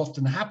if, as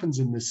often happens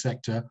in this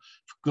sector,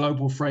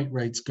 global freight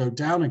rates go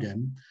down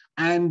again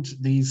and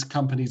these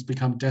companies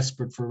become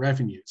desperate for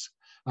revenues?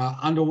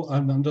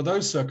 Under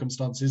those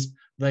circumstances,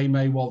 they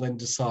may well then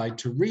decide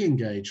to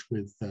re-engage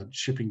with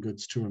shipping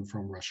goods to and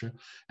from Russia.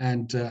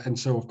 And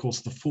so, of course,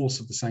 the force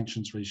of the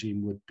sanctions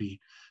regime would be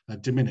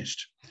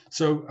diminished.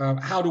 So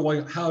how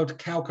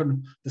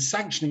can the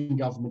sanctioning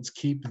governments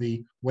keep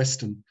the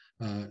Western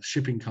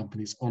shipping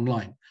companies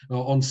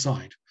on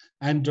side?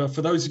 And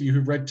for those of you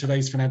who've read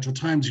today's Financial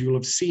Times, you'll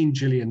have seen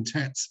Gillian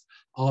Tett's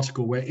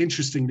article where,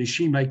 interestingly,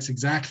 she makes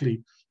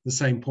exactly the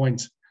same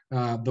point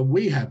that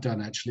we have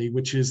done actually,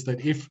 which is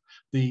that if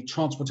the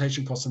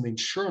transportation costs and the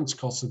insurance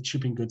costs of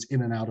shipping goods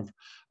in and out of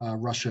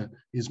Russia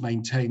is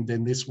maintained,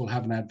 then this will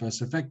have an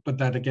adverse effect. But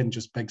that again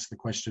just begs the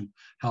question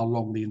how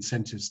long the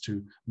incentives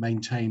to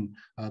maintain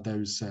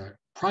those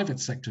private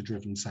sector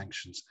driven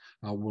sanctions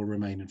will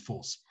remain in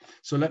force.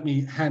 So let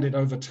me hand it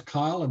over to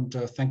Kyle, and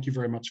thank you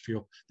very much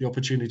for the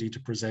opportunity to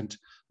present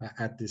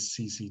at this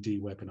CCD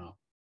webinar.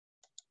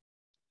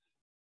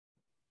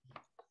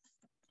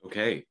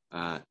 Okay,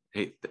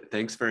 hey,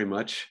 thanks very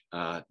much.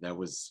 That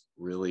was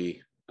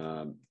really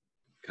kind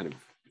of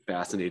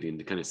fascinating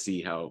to kind of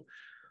see how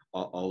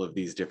all of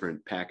these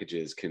different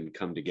packages can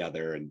come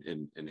together,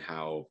 and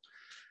how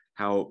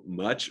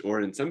much, or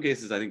in some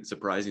cases, I think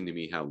surprising to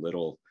me how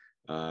little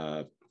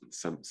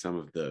some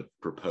of the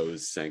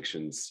proposed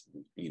sanctions,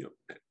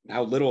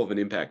 how little of an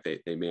impact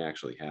they may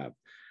actually have.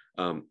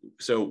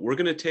 So we're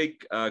going to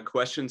take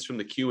questions from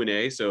the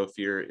Q&A. So if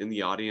you're in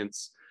the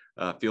audience,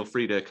 feel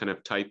free to kind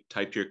of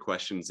type your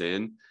questions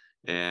in,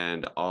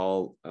 and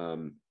I'll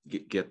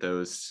get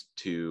those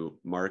to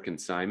Mark and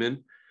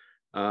Simon.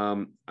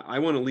 I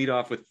want to lead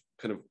off with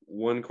kind of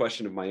one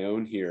question of my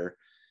own here.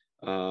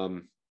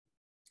 And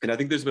I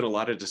think there's been a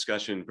lot of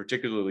discussion,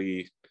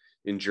 particularly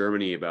in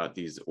Germany, about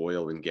these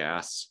oil and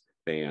gas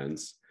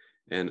bans.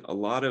 And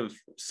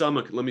some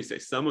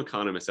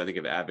economists, I think,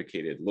 have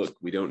advocated, look,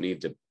 we don't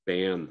need to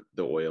ban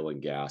the oil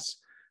and gas.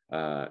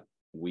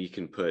 We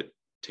can put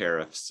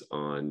tariffs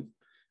on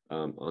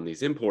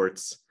these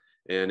imports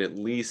and at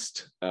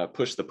least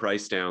push the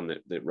price down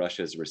that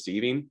Russia is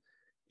receiving.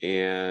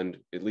 And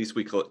at least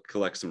we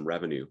collect some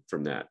revenue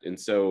from that. And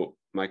so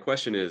my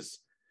question is,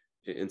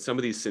 in some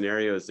of these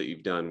scenarios that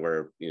you've done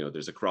where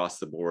there's across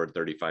the board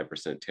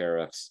 35%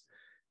 tariffs,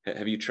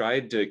 have you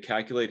tried to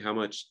calculate how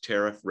much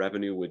tariff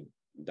revenue would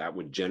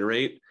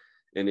generate?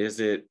 And is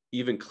it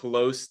even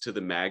close to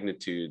the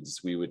magnitudes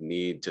we would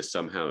need to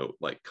somehow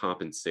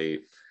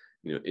compensate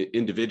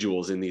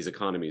individuals in these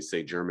economies,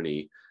 say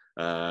Germany,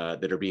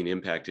 that are being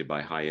impacted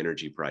by high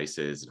energy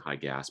prices and high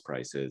gas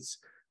prices?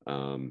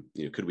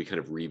 Could we kind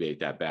of rebate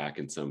that back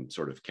in some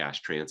sort of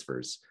cash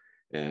transfers?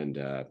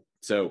 And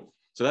so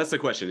that's the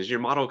question. Is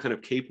your model kind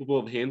of capable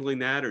of handling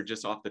that, or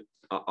just off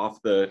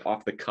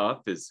the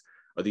cuff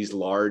are these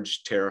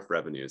large tariff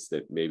revenues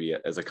that maybe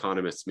as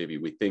economists, maybe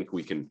we think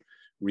we can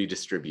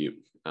redistribute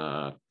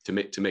to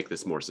make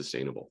this more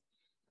sustainable?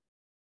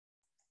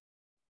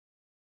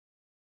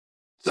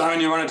 Simon,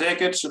 you want to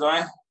take it? Should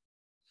I?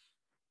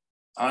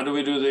 How do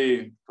we do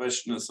the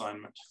question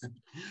assignment?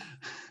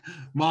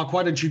 Mark,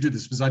 why don't you do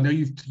this? Because I know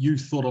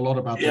you've thought a lot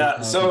about that.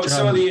 Yeah. So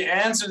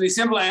the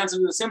simple answer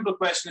to the simple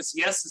question is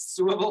yes, it's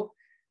doable.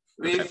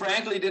 We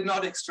frankly did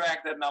not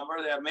extract that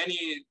number. There are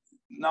many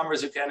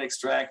numbers you can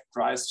extract,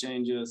 price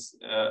changes,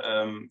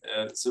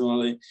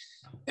 similarly,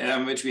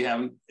 which we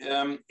haven't.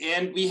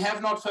 And we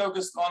have not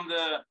focused on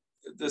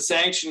the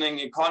sanctioning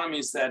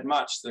economies that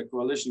much, the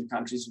coalition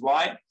countries.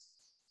 Why?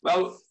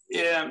 Well,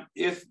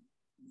 if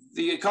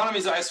the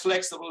economies are as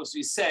flexible as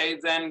we say,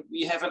 then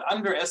we have an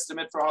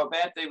underestimate for how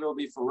bad they will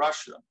be for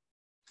Russia.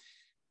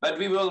 But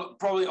we will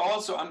probably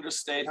also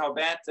understate how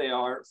bad they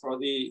are for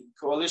the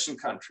coalition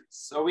countries.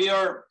 So we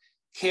are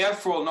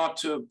careful not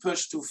to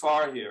push too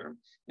far here.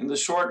 In the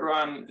short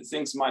run,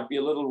 things might be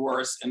a little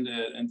worse, and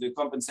the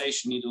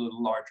compensation need a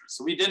little larger.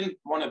 So we didn't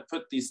want to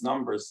put these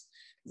numbers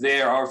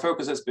there. Our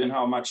focus has been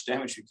how much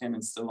damage we can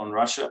instill on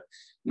Russia,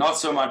 not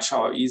so much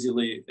how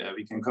easily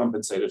we can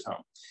compensate at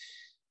home.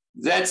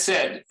 That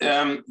said,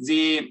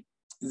 the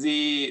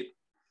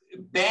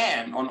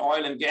ban on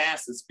oil and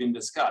gas that's been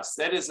discussed,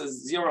 that is a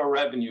zero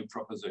revenue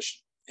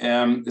proposition.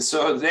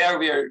 So there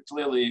we are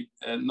clearly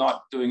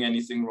not doing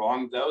anything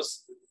wrong.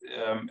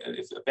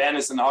 If a ban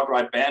is an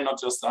outright ban, not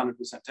just 100%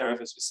 tariff,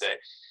 as we say,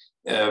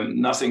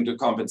 nothing to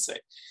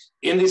compensate.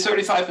 In the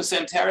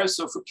 35% tariff,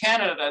 so for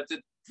Canada,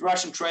 the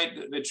Russian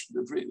trade, which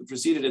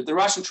preceded it, the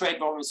Russian trade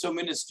volume is so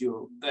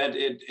minuscule that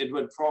it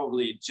would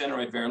probably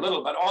generate very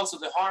little, but also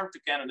the harm to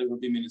Canada would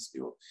be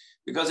minuscule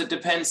because it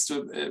depends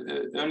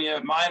to only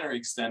a minor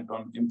extent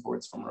on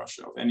imports from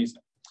Russia, of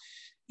anything.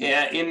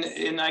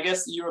 In I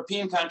guess the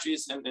European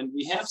countries, and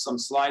we have some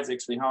slides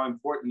actually how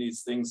important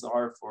these things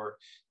are for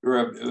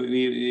Europe.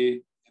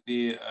 We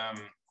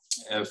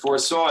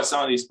foresaw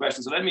some of these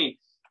questions. So let me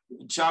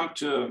jump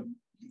to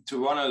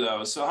one of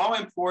those. So how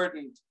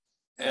important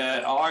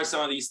are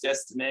some of these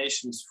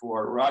destinations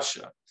for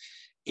Russia?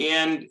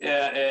 And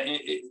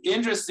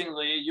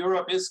interestingly,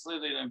 Europe is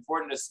clearly an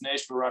important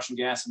destination for Russian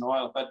gas and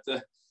oil, but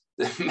the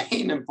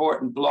main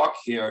important block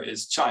here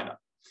is China.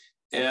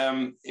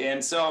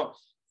 And so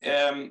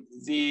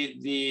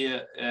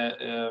the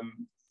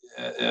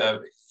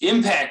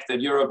impact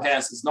that Europe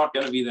has is not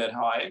going to be that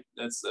high.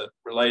 That's a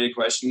related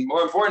question.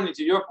 More importantly,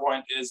 to your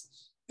point is,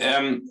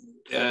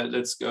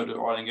 let's go to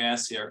oil and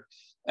gas here.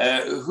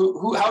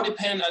 How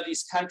dependent are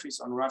these countries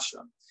on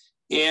Russia?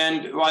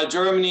 And while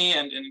Germany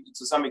and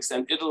to some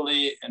extent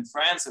Italy and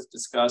France have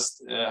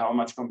discussed how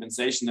much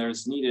compensation there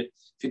is needed,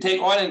 if you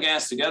take oil and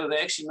gas together,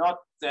 they're actually not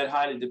that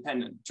highly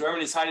dependent.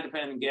 Germany is highly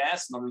dependent on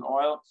gas, not on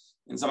oil.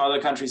 In some other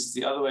countries, it's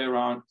the other way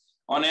around.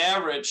 On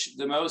average,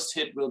 the most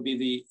hit will be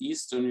the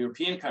Eastern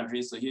European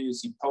countries. So here you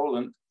see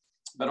Poland,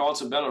 but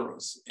also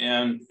Belarus.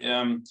 And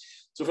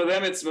so for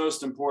them, it's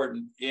most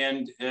important.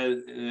 And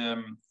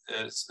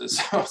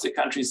some of the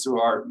countries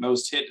who are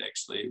most hit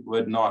actually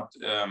would not,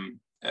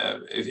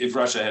 if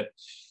Russia had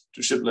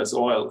to ship less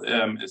oil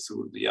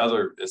through the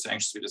other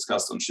sanctions we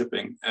discussed on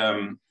shipping,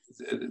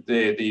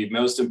 the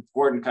most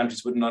important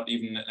countries would not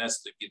even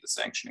necessarily be the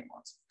sanctioning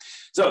ones.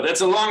 So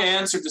that's a long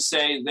answer to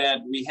say that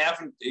we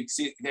haven't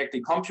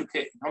exactly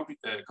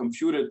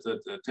computed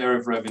the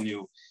tariff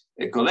revenue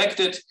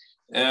collected,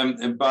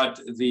 but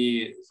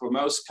for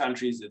most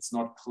countries, it's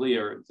not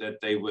clear that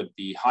they would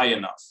be high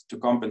enough to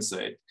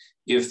compensate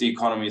if the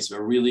economies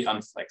were really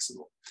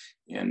unflexible.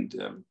 And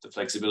the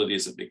flexibility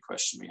is a big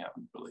question we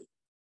haven't really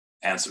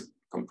answered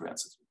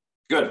comprehensively.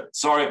 Good,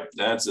 sorry,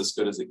 that's as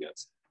good as it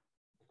gets.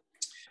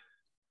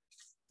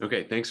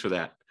 Okay, thanks for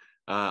that.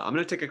 I'm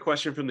going to take a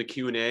question from the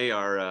Q&A.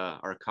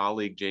 Our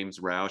colleague James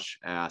Roush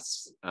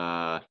asks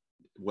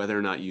whether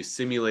or not you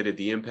simulated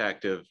the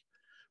impact of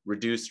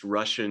reduced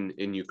Russian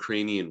and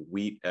Ukrainian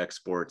wheat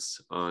exports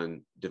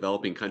on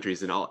developing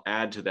countries. And I'll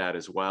add to that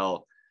as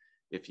well,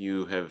 if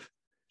you have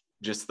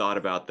just thought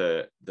about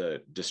the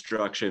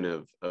destruction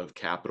of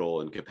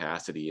capital and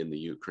capacity in the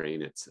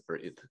Ukraine,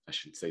 I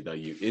should say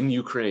in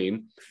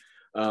Ukraine,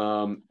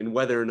 and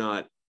whether or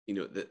not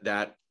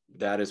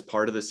that is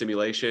part of the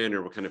simulation,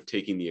 or we're kind of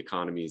taking the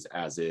economies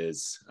as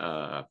is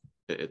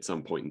at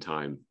some point in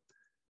time.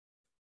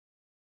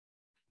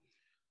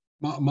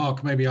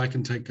 Mark, maybe I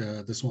can take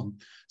this one.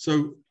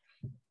 So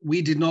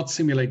we did not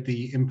simulate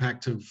the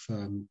impact of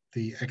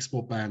the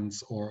export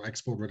bans or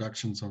export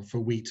reductions for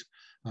wheat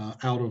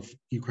out of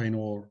Ukraine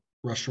or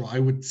Russia. I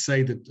would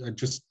say that,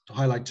 just to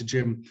highlight to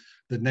Jim,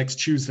 that next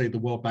Tuesday, the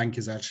World Bank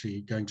is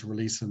actually going to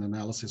release an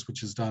analysis which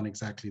has done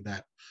exactly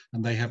that.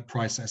 And they have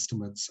price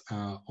estimates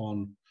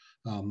on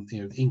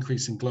the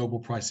increase in global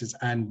prices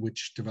and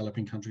which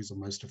developing countries are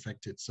most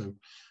affected. So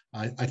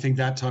I think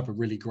that type of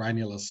really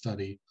granular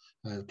study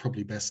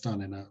probably best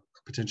done in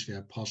potentially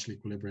a partial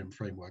equilibrium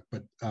framework.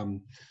 But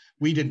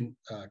we didn't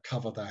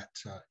cover that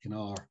in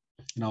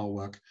our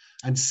work.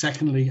 And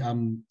secondly,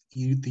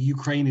 the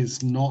Ukraine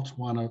is not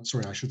one of,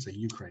 sorry, I should say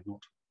Ukraine,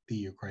 not the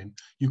Ukraine.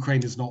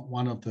 Ukraine is not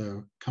one of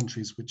the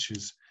countries which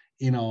is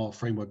in our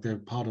framework. They're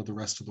part of the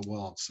rest of the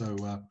world. So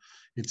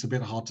it's a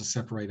bit hard to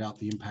separate out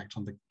the impact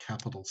on the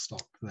capital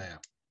stock there.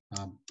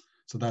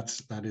 So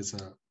that is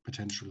a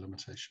potential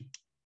limitation.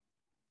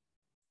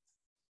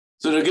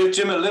 So to give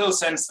Jim a little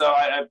sense, though,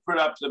 I put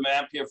up the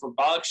map here for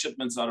bulk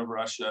shipments out of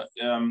Russia.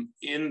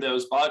 In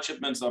those bulk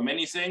shipments are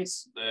many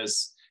things.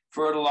 There's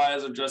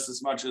fertilizer just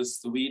as much as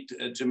the wheat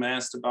Jim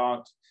asked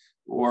about,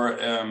 or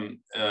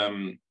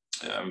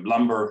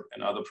lumber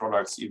and other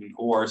products, even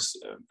ores,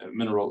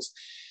 minerals.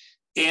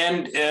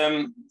 And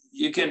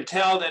you can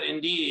tell that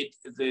indeed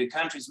the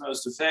countries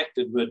most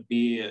affected would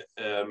be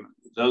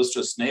those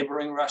just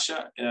neighboring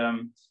Russia.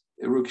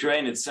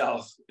 Ukraine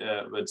itself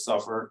would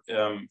suffer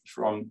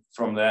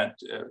from that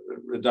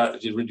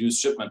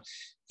reduced shipment.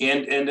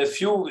 And a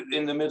few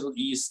in the Middle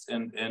East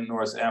and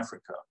North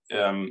Africa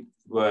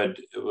would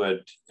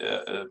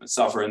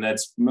suffer, and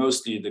that's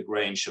mostly the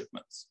grain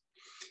shipments.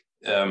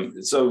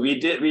 So we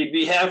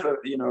have a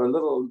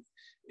little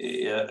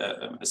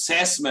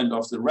assessment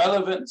of the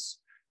relevance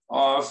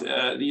of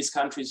these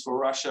countries for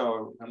Russia,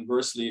 or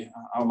conversely,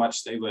 how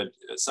much they would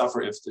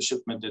suffer if the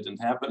shipment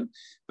didn't happen.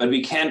 But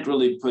we can't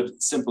really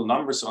put simple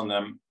numbers on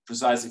them,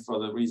 precisely for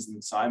the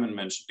reason Simon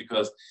mentioned,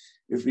 because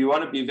if we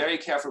want to be very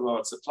careful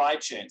about supply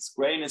chains,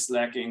 grain is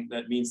lacking,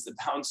 that means the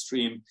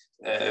downstream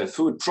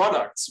food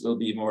products will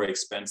be more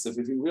expensive.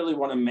 If we really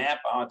want to map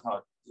out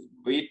how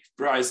wheat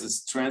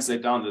prices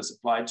translate down the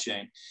supply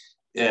chain,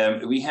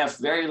 we have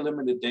very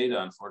limited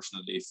data,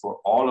 unfortunately, for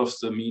all of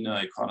the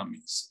MENA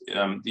economies.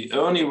 The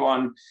only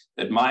one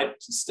that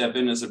might step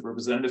in as a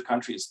representative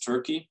country is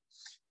Turkey,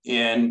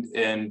 and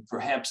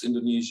perhaps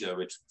Indonesia,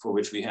 for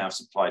which we have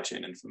supply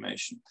chain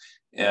information.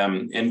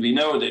 And we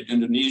know that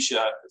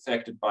Indonesia,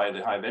 affected by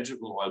the high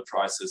vegetable oil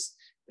prices,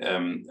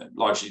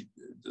 largely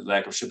the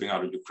lack of shipping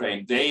out of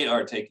Ukraine, they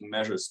are taking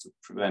measures to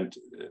prevent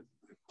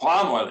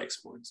palm oil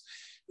exports.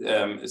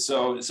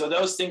 So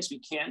those things we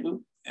can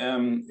do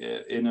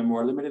in a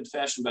more limited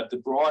fashion, but the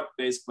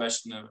broad-based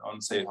question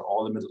on, say,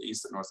 all the Middle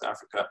East and North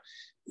Africa,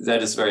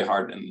 that is very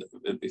hard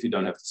if you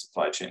don't have the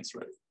supply chains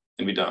ready.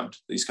 And we don't.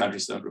 These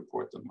countries don't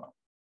report them well.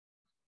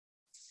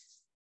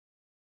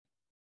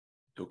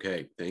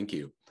 Okay, thank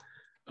you.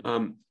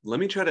 Let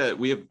me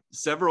we have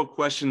several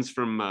questions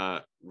from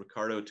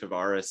Ricardo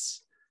Tavares.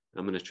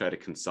 I'm going to try to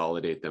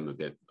consolidate them a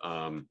bit.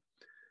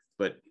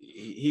 But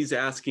he's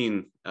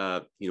asking,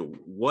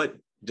 what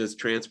does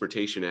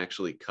transportation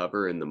actually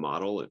cover in the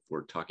model? If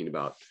we're talking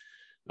about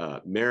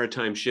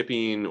maritime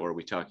shipping, or are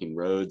we talking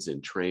roads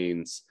and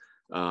trains?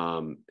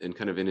 And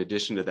kind of in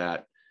addition to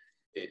that,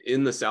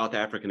 in the South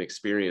African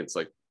experience,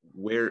 like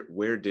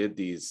where did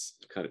these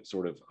kind of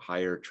sort of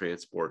higher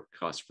transport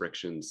cost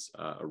frictions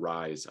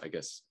arise, I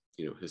guess,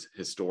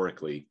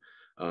 historically?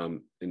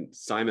 And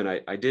Simon,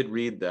 I did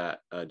read that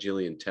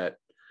Gillian Tett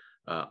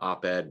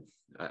op-ed.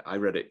 I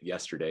read it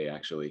yesterday,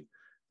 actually.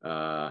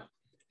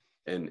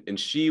 And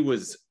she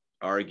was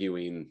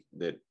arguing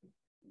that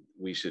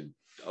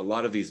a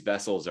lot of these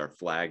vessels are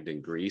flagged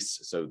in Greece,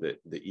 so that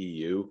the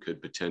EU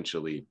could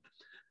potentially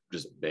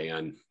just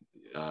ban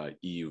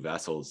EU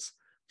vessels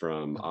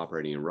from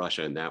operating in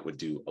Russia, and that would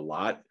do a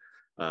lot.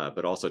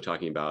 But also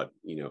talking about,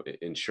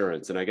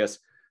 insurance. And I guess,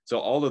 so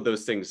all of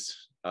those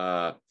things,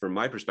 from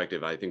my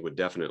perspective, I think would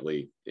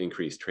definitely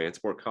increase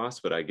transport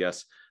costs. But I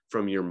guess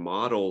from your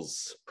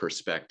model's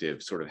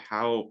perspective, sort of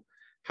how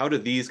do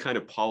these kind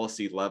of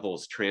policy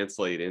levels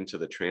translate into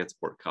the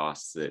transport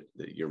costs that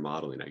you're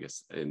modeling, I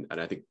guess? And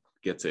I think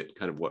gets at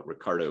kind of what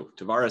Ricardo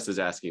Tavares is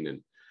asking,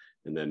 and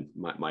then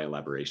my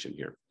elaboration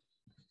here.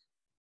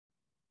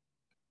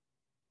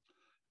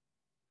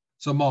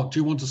 So Mark, do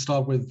you want to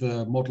start with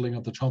the modeling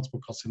of the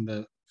transport costs in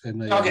the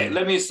Okay,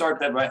 let me start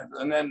that way,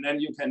 and then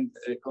you can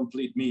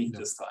complete me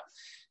this time.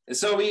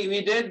 So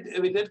we did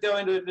go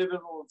into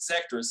individual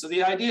sectors. So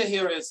the idea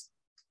here is,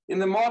 in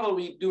the model,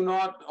 we do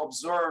not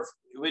observe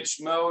which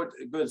mode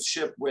goods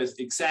ship with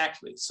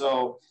exactly.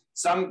 So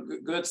some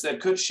goods that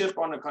could ship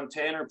on a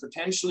container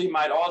potentially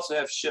might also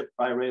have shipped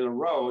by rail or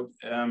road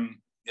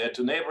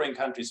to neighboring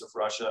countries of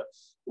Russia,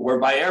 or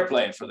by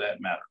airplane for that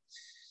matter.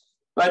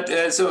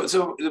 But so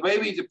the way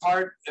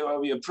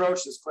we approach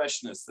this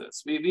question is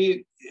this: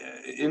 we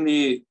in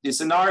the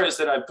scenarios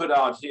that I put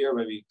out here,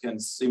 where we can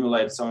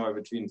simulate somewhere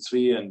between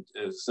 2 and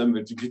 4%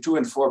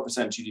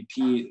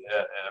 GDP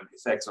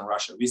effects on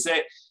Russia, we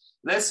say,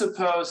 let's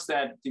suppose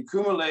that the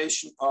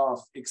accumulation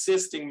of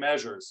existing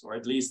measures, or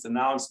at least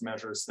announced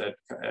measures that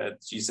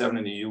G7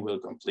 and the EU will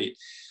complete,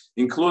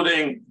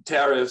 including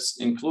tariffs,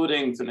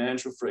 including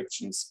financial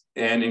frictions,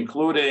 and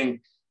including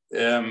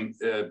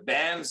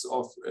bans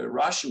of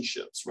Russian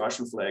ships,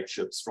 Russian flag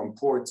ships from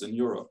ports in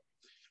Europe,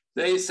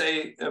 they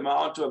say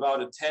amount to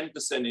about a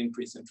 10%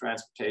 increase in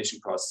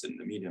transportation costs in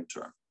the medium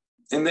term.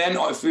 And then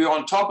if we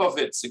on top of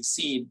it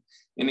succeed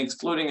in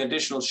excluding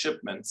additional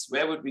shipments,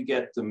 where would we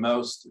get the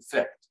most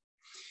effect?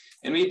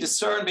 And we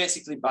discern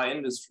basically by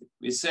industry.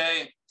 We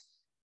say,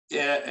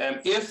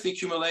 if the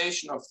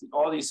accumulation of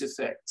all these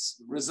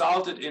effects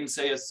resulted in,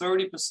 say, a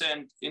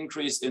 30%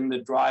 increase in the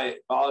dry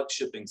bulk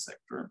shipping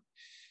sector,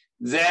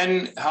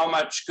 then how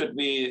much could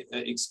we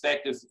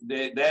expect if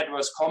that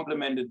was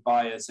complemented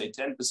by a, say,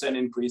 10%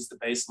 increase, the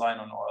baseline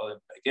on oil and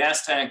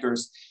gas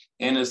tankers,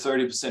 and a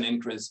 30%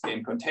 increase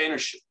in container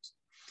ships?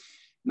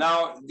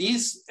 Now,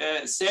 these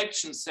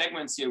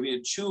segments here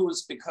we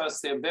choose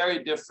because they're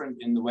very different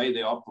in the way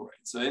they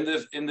operate. So in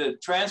the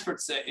transport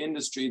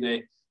industry,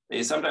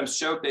 they sometimes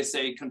joke, they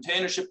say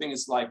container shipping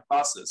is like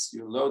buses.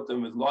 You load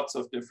them with lots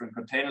of different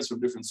containers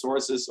from different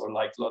sources, or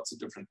like lots of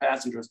different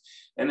passengers,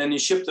 and then you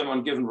ship them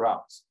on given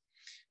routes.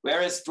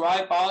 Whereas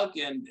dry bulk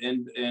and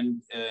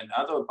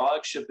other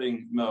bulk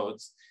shipping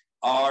modes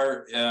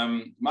are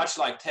much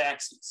like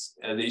taxis.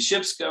 The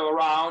ships go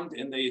around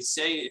and they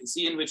see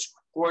in which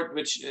port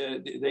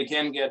they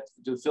can get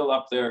to fill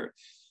up their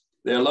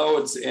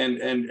loads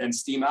and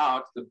steam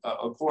out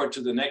a port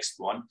to the next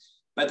one.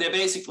 But they're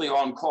basically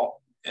on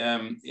call,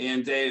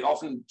 and they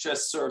often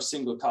just serve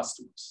single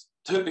customers.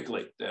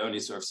 Typically, they only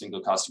serve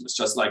single customers,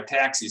 just like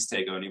taxis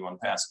take only one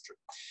passenger.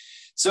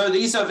 So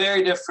these are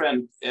very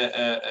different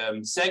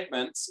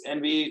segments, and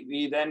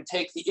we then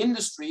take the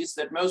industries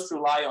that most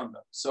rely on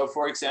them. So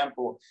for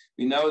example,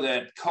 we know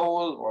that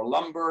coal or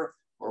lumber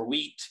or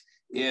wheat,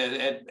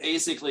 it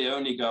basically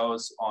only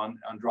goes on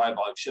dry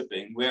bulk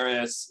shipping,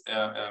 whereas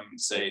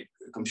say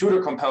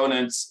computer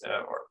components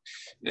or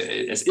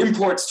as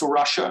imports to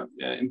Russia,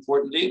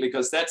 importantly,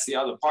 because that's the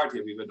other part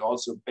here, we would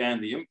also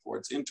ban the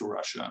imports into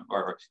Russia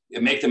or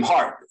make them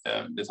hard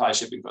with high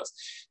shipping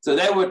costs. So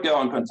that would go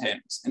on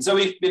containers. And so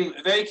we've been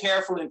very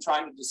careful in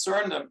trying to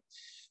discern them,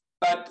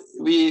 but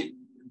we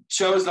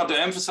chose not to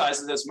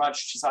emphasize it as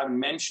much. Simon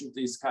mentioned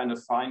these kind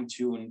of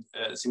fine-tuned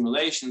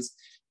simulations.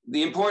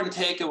 The important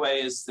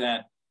takeaway is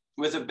that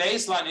with a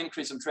baseline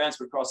increase in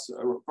transport costs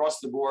across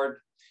the board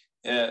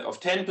of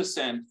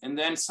 10%, and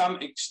then some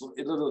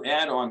little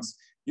add-ons,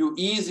 you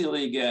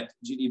easily get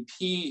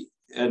GDP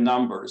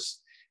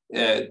numbers,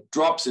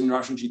 drops in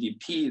Russian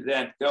GDP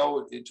that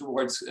go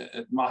towards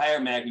higher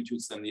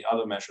magnitudes than the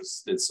other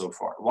measures did so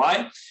far.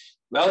 Why?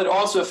 Well, it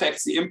also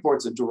affects the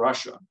imports into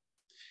Russia.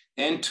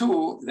 And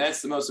two,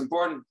 that's the most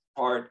important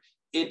part,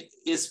 it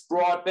is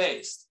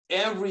broad-based.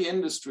 Every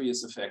industry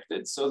is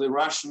affected, so the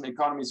Russian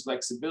economy's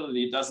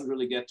flexibility doesn't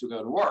really get to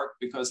go to work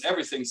because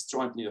everything's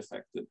jointly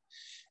affected.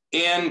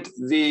 And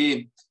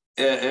it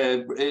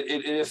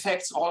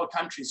affects all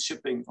countries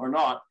shipping or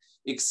not,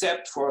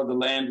 except for the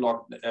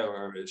landlocked,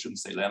 or I shouldn't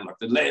say landlocked,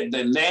 the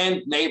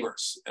land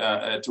neighbors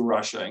to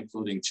Russia,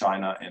 including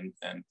China and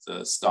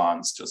the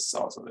Stans just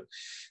south of it.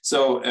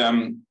 So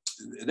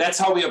that's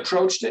how we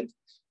approached it.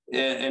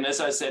 And as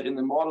I said, in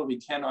the model, we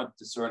cannot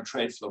discern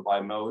trade flow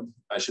by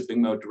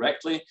shipping mode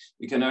directly.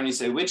 We can only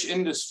say which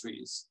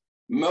industries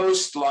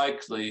most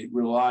likely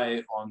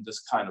rely on this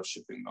kind of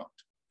shipping mode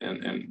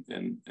in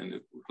the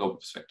global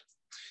perspective.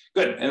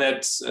 Good, and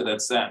that's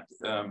that.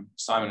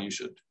 Simon, you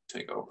should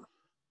take over.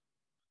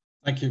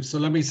 Thank you. So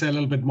let me say a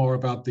little bit more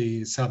about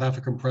the South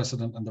African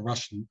precedent and the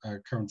Russian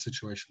current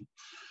situation.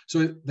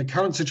 So the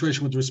current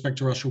situation with respect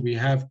to Russia, we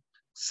have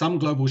some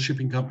global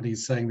shipping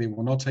companies saying they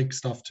will not take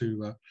stuff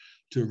to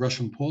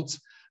Russian ports.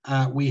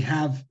 We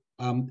have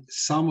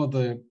some of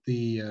the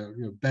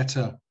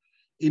better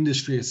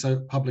industry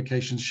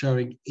publications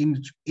showing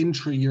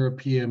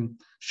intra-European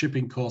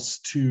shipping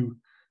costs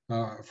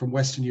from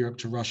Western Europe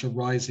to Russia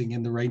rising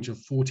in the range of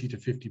 40 to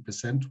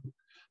 50%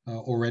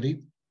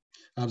 already.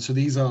 So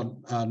these are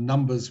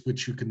numbers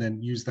which you can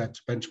then use that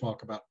to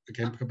benchmark about,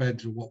 again, compared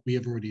to what we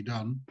have already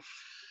done.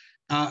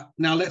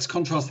 Now let's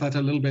contrast that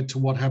a little bit to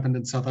what happened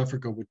in South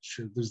Africa, which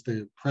was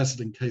the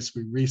precedent case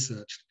we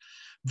researched.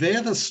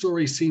 There, the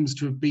story seems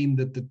to have been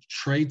that the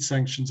trade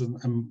sanctions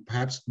and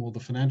perhaps more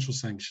the financial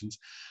sanctions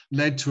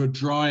led to a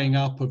drying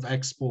up of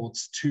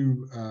exports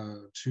to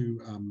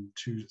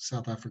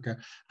South Africa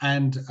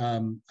and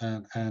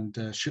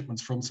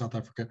shipments from South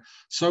Africa.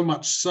 So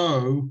much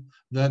so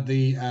that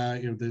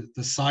the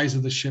size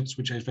of the ships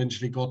which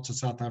eventually got to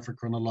South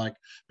Africa and the like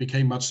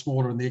became much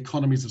smaller, and the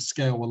economies of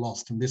scale were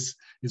lost. And this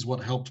is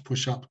what helped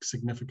push up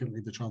significantly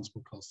the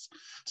transport costs.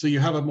 So you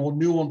have a more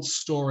nuanced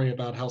story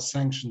about how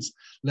sanctions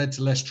led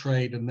to less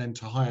trade and then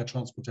to higher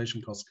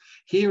transportation costs.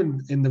 Here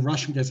in the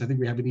Russian case, I think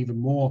we have an even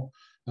more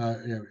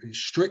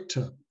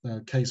stricter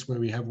case where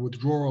we have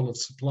withdrawal of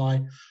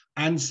supply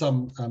and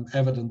some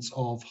evidence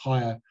of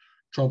higher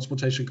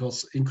transportation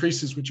costs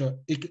increases, which are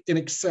in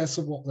excess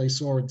of what they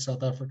saw in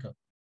South Africa.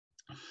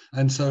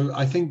 And so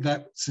I think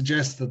that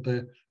suggests that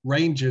the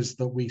ranges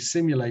that we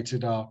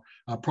simulated are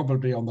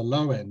probably on the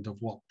low end of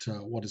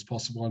what is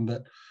possible, and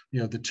that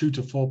the 2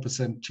 to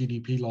 4%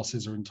 GDP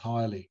losses are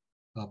entirely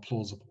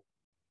plausible.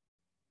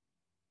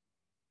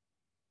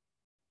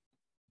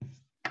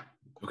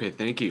 Okay,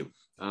 thank you.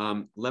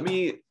 Let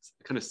me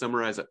kind of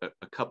summarize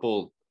a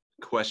couple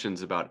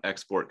questions about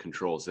export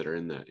controls that are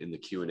in the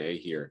Q&A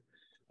here.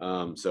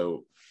 And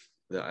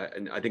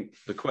I think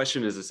the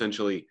question is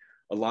essentially,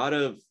 a lot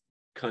of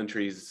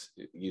countries,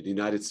 the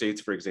United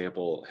States, for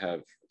example,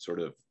 have sort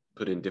of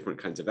put in different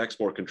kinds of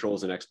export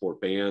controls and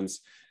export bans.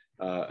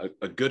 A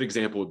good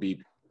example would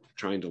be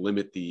trying to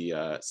limit the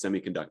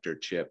semiconductor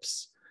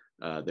chips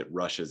that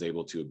Russia is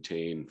able to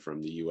obtain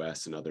from the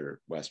US and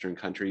other Western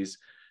countries,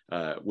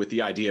 with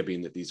the idea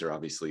being that these are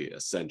obviously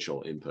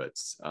essential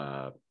inputs,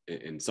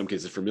 in some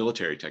cases for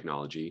military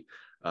technology,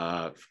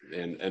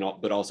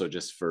 but also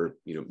just for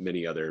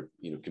many other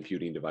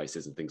computing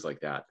devices and things like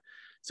that.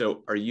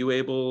 So are you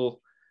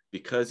able,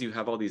 because you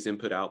have all these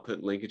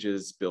input-output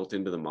linkages built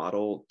into the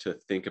model, to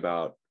think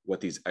about what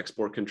these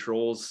export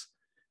controls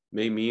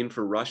may mean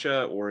for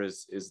Russia, or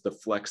is the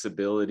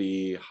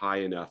flexibility high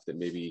enough that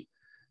maybe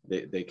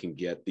they can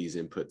get these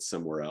inputs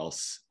somewhere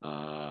else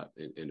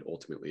and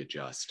ultimately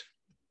adjust?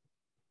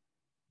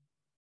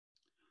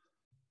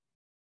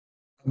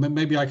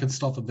 Maybe I can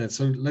start with that.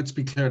 So let's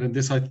be clear, and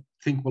this I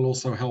think will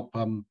also help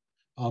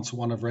answer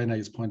one of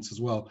Rene's points as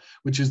well,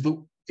 which is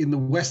that in the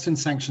Western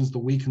sanctions that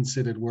we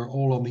considered were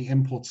all on the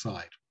import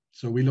side.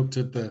 So we looked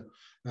at the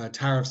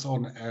tariffs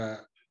on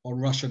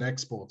Russian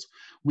exports.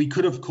 We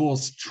could, of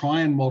course,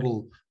 try and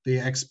model the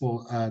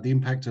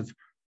impact of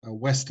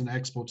Western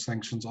export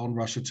sanctions on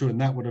Russia too, and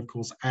that would, of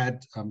course,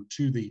 add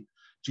to the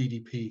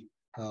GDP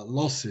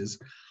losses.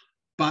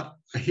 But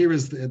here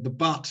is the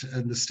but,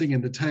 and the sting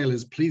in the tail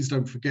is, please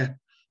don't forget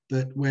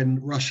that when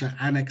Russia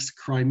annexed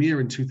Crimea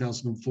in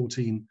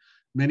 2014,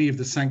 many of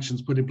the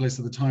sanctions put in place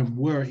at the time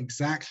were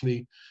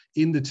exactly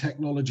in the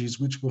technologies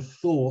which were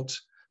thought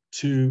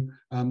to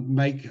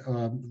make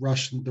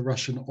the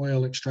Russian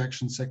oil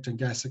extraction sector and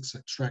gas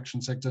extraction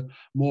sector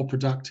more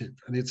productive.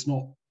 And it's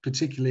not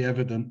particularly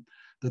evident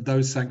that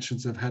those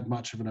sanctions have had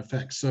much of an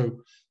effect.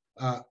 So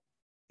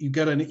you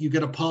get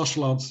a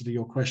partial answer to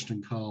your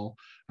question, Carl,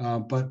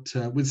 but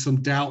with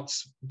some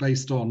doubts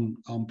based on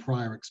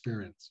prior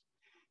experience.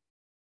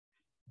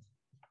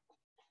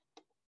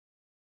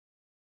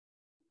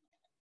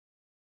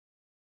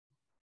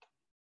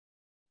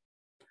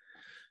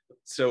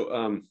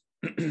 So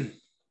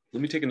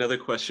let me take another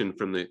question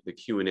from the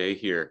Q&A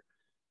here,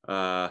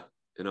 and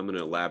I'm going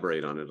to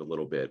elaborate on it a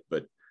little bit.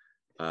 But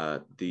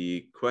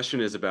the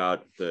question is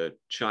about the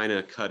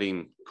China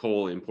cutting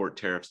coal import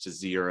tariffs to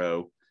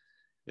 0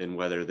 and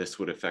whether this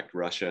would affect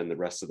Russia and the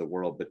rest of the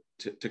world. But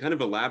to kind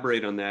of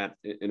elaborate on that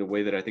in a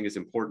way that I think is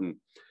important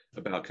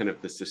about kind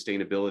of the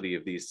sustainability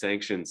of these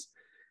sanctions.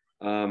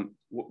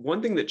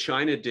 One thing that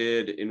China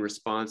did in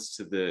response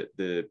to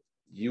the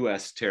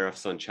US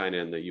tariffs on China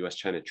and the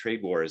US-China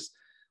trade wars,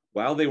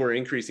 while they were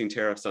increasing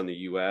tariffs on the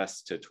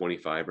US to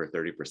 25 or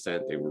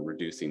 30%, they were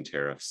reducing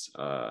tariffs,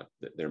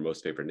 their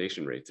most favored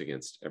nation rates,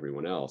 against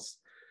everyone else.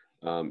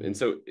 And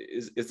so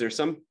is there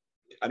some,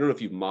 I don't know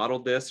if you've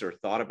modeled this or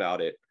thought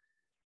about it,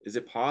 is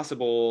it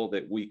possible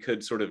that we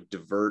could sort of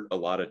divert a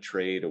lot of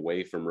trade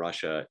away from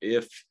Russia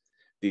if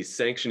these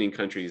sanctioning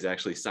countries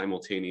actually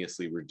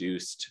simultaneously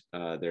reduced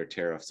their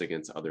tariffs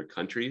against other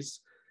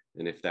countries?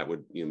 And if that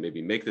would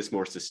maybe make this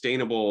more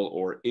sustainable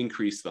or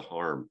increase the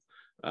harm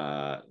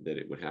that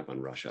it would have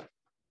on Russia?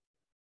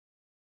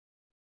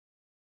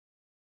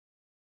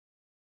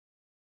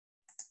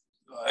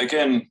 I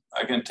can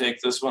take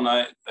this one.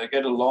 I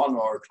get a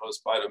lawnmower close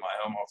by to my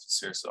home office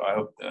here, so I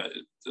hope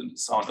the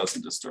sound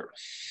doesn't disturb.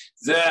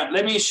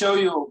 Let me show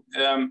you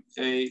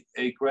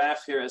a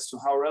graph here as to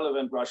how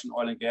relevant Russian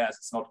oil and gas.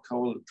 It's not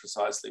coal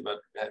precisely, but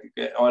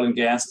oil and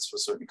gas is for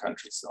certain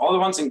countries. All the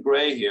ones in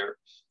gray here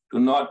do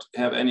not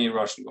have any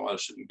Russian oil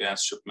and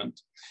gas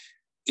shipment.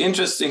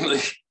 Interestingly,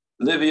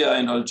 Libya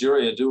and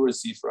Algeria do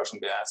receive Russian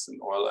gas and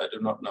oil. I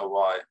do not know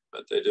why,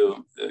 but they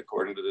do,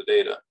 according to the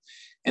data.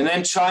 And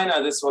then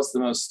China, this was the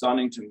most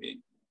stunning to me,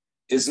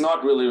 is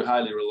not really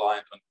highly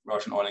reliant on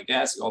Russian oil and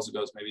gas. It also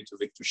goes maybe to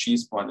Victor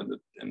Xi's point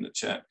in the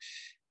chat.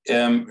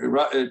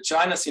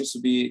 China seems to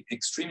be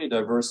extremely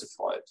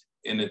diversified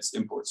in its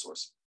import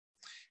source,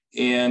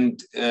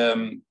 and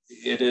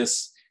it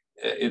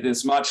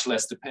is much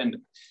less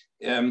dependent.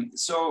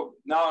 So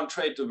now on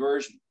trade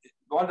diversion.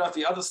 One of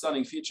the other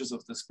stunning features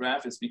of this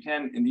graph is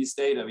in these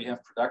data, we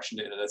have production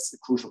data. That's the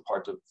crucial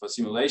part for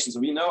simulation.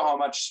 So we know how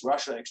much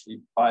Russia actually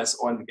buys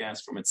oil and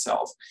gas from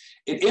itself.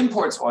 It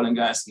imports oil and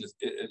gas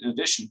in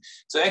addition.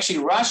 So actually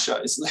Russia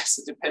is less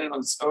dependent on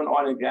its own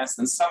oil and gas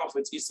than some of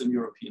its Eastern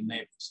European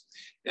neighbors.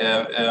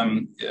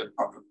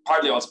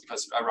 Partly also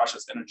because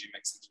Russia's energy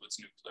mix includes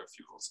nuclear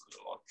fuels to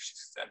a large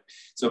extent.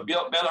 So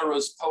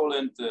Belarus,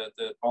 Poland,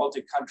 the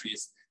Baltic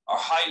countries are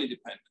highly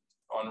dependent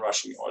on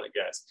Russian oil and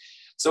gas.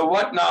 So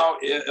what now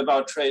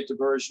about trade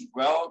diversion?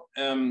 Well,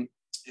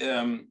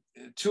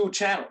 two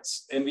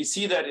channels, and we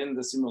see that in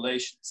the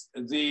simulations.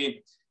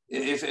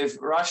 If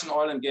Russian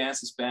oil and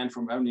gas is banned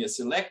from only a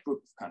select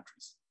group of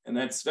countries, and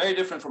that's very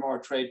different from our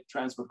trade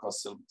transport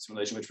cost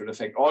simulation, which would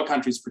affect all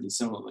countries pretty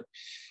similarly.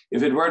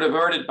 If it were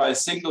diverted by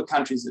single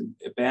countries and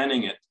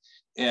banning it,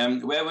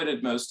 where would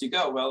it mostly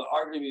go? Well,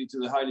 arguably to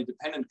the highly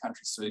dependent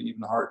countries to an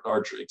even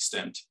larger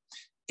extent.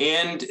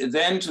 And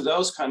then to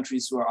those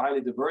countries who are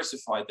highly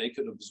diversified, they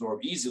could absorb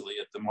easily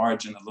at the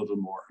margin a little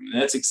more.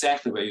 And that's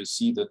exactly where you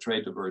see the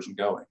trade diversion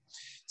going.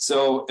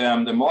 So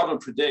the model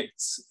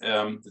predicts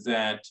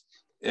that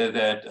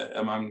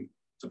among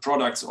the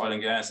products, oil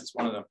and gas is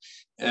one of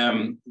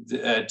them,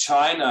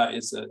 China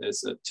is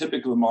a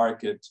typical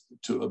market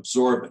to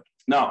absorb it.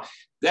 Now,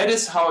 that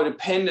is how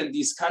dependent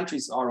these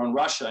countries are on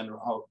Russia and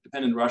how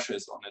dependent Russia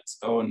is on its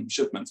own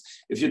shipments.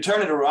 If you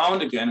turn it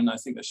around again, and I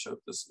think I showed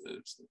this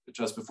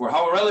just before,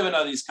 how relevant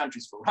are these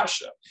countries for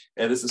Russia?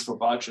 This is for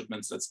bulk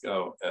shipments, let's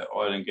go,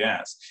 oil and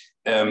gas.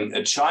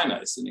 China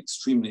is an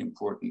extremely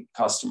important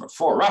customer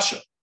for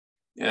Russia.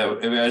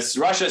 Whereas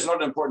Russia is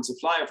not an important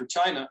supplier for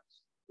China,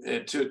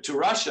 to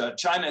Russia,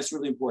 China is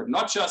really important,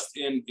 not just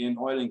in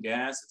oil and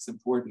gas, it's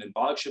important in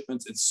bulk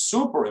shipments, it's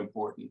super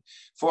important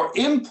for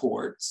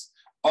imports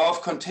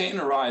of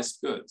containerized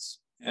goods.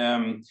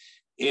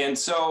 And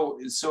so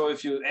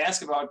if you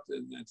ask about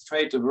the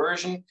trade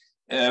diversion,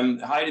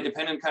 highly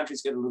dependent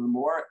countries get a little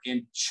more,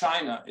 and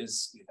China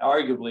is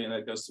arguably, and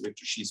that goes to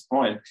Victor Xi's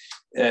point,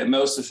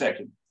 most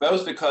affected,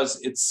 both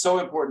because it's so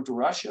important to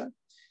Russia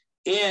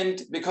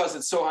and because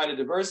it's so highly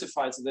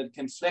diversified so that it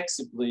can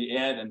flexibly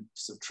add and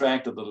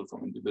subtract a little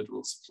from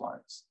individual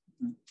suppliers.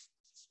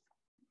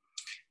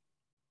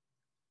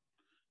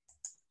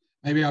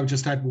 Maybe I'll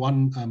just add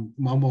one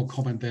more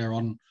comment there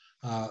on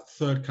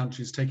third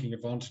countries taking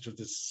advantage of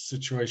this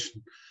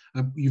situation.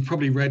 You've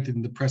probably read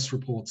in the press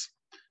reports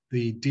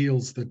the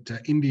deals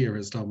that India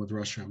has done with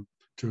Russia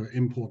to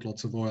import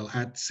lots of oil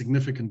at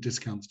significant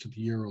discounts to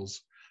the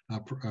Urals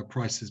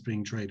prices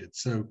being traded.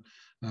 So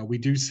we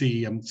do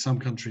see some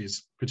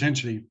countries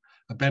potentially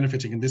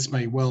benefiting, and this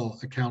may well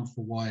account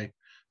for why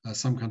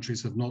some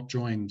countries have not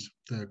joined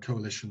the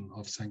coalition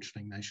of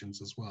sanctioning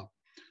nations as well.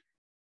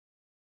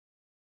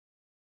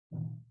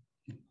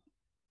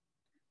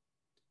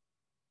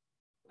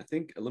 I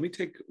think let me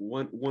take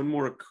one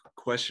more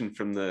question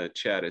from the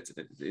chat. It's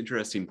an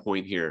interesting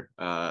point here.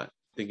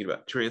 Thinking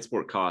about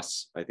transport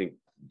costs, I think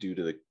due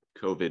to the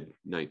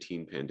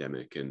COVID-19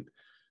 pandemic and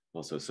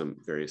also some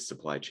various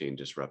supply chain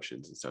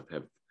disruptions and stuff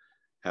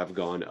have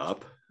gone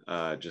up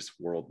just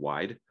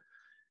worldwide.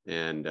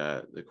 And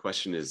the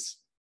question is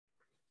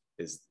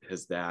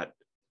has that,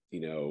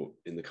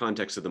 in the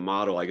context of the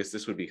model, I guess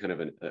this would be kind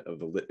of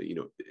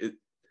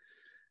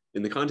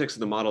in the context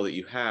of the model that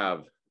you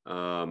have,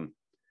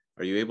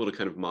 are you able to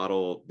kind of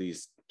model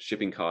these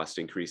shipping cost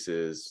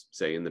increases,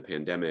 say in the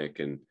pandemic,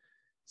 and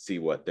see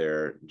what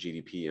their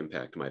GDP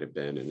impact might have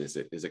been? And is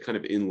it kind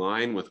of in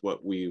line with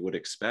what we would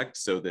expect,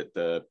 so that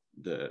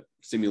the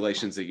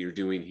simulations that you're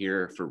doing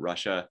here for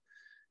Russia,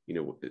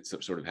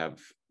 sort of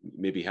have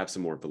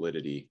some more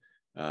validity,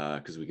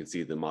 because we can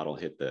see the model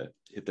hit the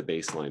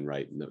baseline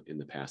right in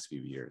the past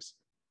few years.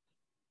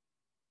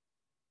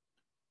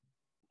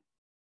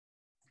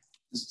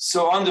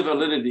 So on the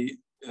validity,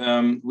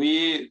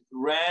 we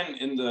ran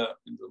in the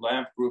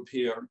lab group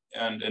here,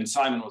 and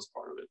Simon was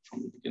part of it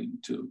from the beginning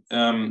too.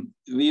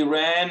 We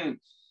ran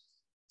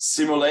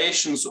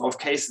simulations of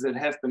cases that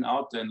have been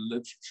out there in the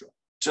literature,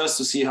 just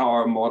to see how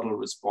our model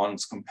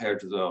responds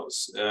compared to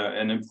those.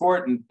 An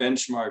important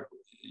benchmark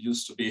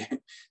used to be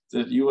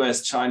the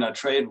US-China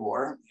trade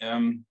war.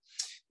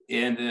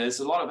 And there's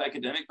a lot of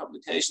academic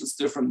publications,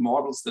 different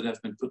models that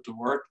have been put to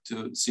work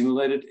to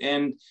simulate it.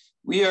 And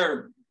we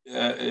are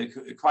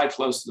quite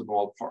close to the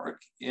ballpark.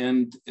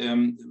 And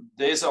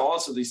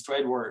these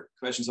trade war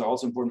questions are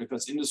also important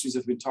because industries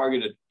have been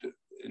targeted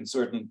in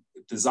certain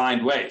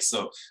designed ways.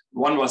 So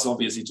one was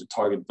obviously to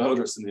target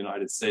voters in the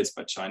United States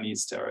by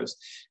Chinese tariffs.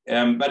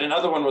 But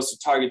another one was to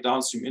target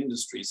downstream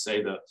industries,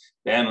 say the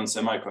ban on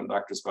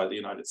semiconductors by the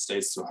United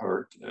States to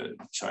hurt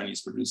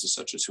Chinese producers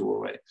such as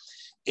Huawei.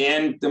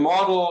 And the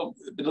model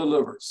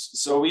delivers.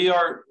 So we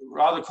are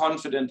rather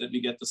confident that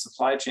we get the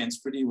supply chains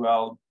pretty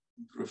well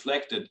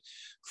reflected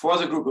for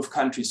the group of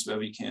countries where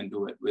we can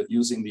do it with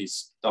using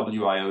these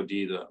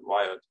WIOD, the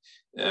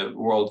wired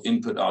world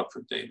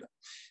input-output data.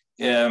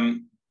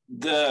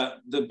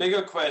 The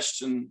bigger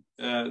question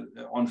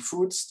on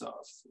food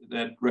stuff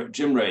that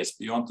Jim raised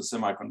beyond the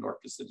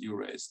semiconductors that you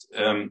raised,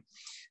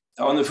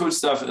 on the food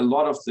stuff, a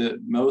lot of the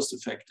most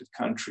affected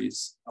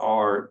countries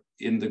are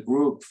in the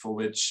group for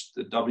which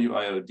the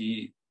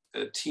WIOD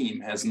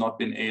team has not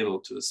been able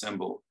to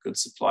assemble good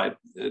supply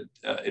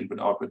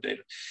input-output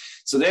data.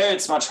 So there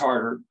it's much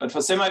harder. But for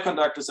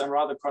semiconductors, I'm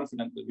rather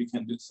confident that we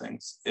can do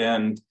things.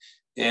 And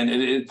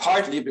it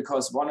partly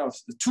because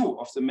two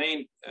of the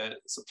main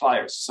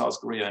suppliers, South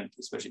Korea and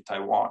especially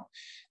Taiwan,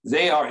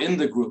 they are in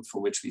the group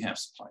for which we have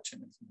supply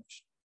chain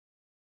information.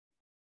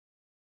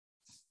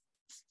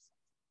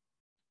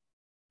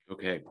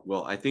 Okay,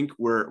 well, I think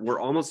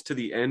we're almost to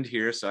the end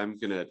here, so I'm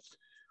going to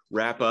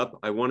wrap up.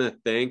 I want to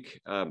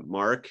thank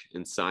Mark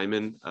and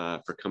Simon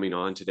for coming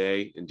on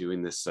today and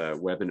doing this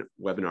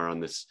webinar on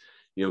this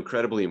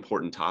incredibly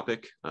important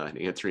topic and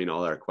answering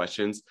all our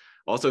questions.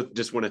 Also,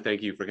 just want to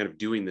thank you for kind of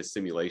doing this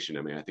simulation.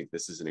 I mean, I think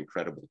this is an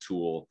incredible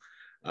tool,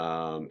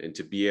 and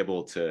to be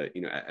able to,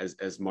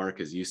 as Mark,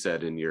 as you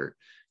said in your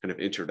kind of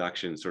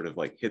introduction, sort of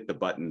like hit the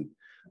button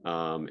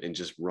and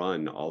just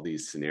run all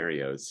these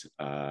scenarios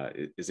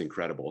is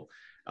incredible.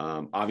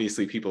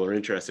 Obviously, people are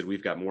interested.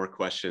 We've got more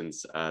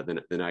questions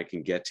than I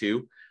can get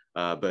to,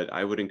 but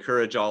I would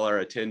encourage all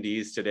our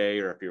attendees today,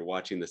 or if you're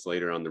watching this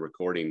later on the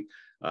recording,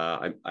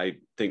 I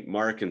think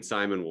Mark and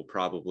Simon will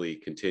probably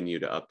continue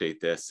to update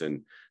this,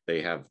 and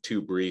they have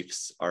 2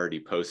 briefs already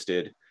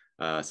posted.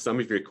 Some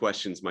of your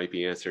questions might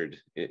be answered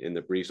in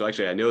the briefs. So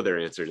actually, I know they're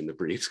answered in the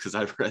briefs because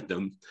I've read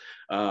them.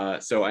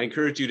 So I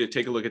encourage you to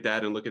take a look at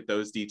that and look at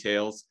those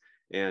details,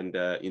 and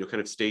kind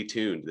of stay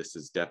tuned. This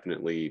is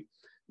definitely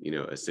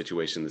a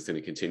situation that's going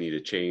to continue to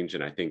change,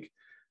 and I think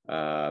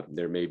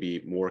there may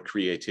be more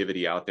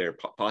creativity out there,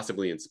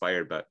 possibly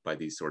inspired by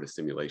these sort of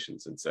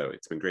simulations. And so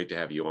it's been great to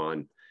have you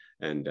on,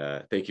 and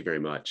thank you very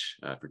much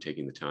for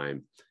taking the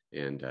time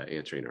and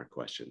answering our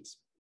questions.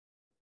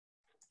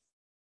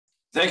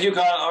 Thank you,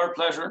 Carl. Our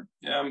pleasure.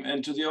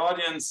 And to the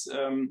audience,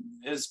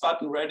 is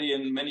button ready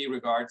in many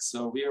regards.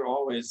 So we are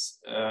always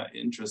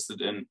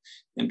interested in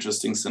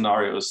interesting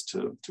scenarios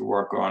to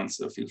work on.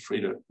 So feel free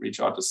to reach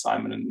out to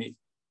Simon and me.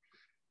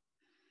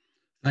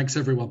 Thanks,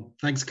 everyone.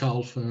 Thanks,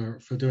 Carl, for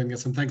doing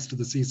this. And thanks to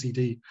the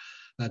CCD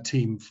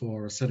team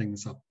for setting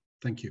this up.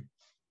 Thank you.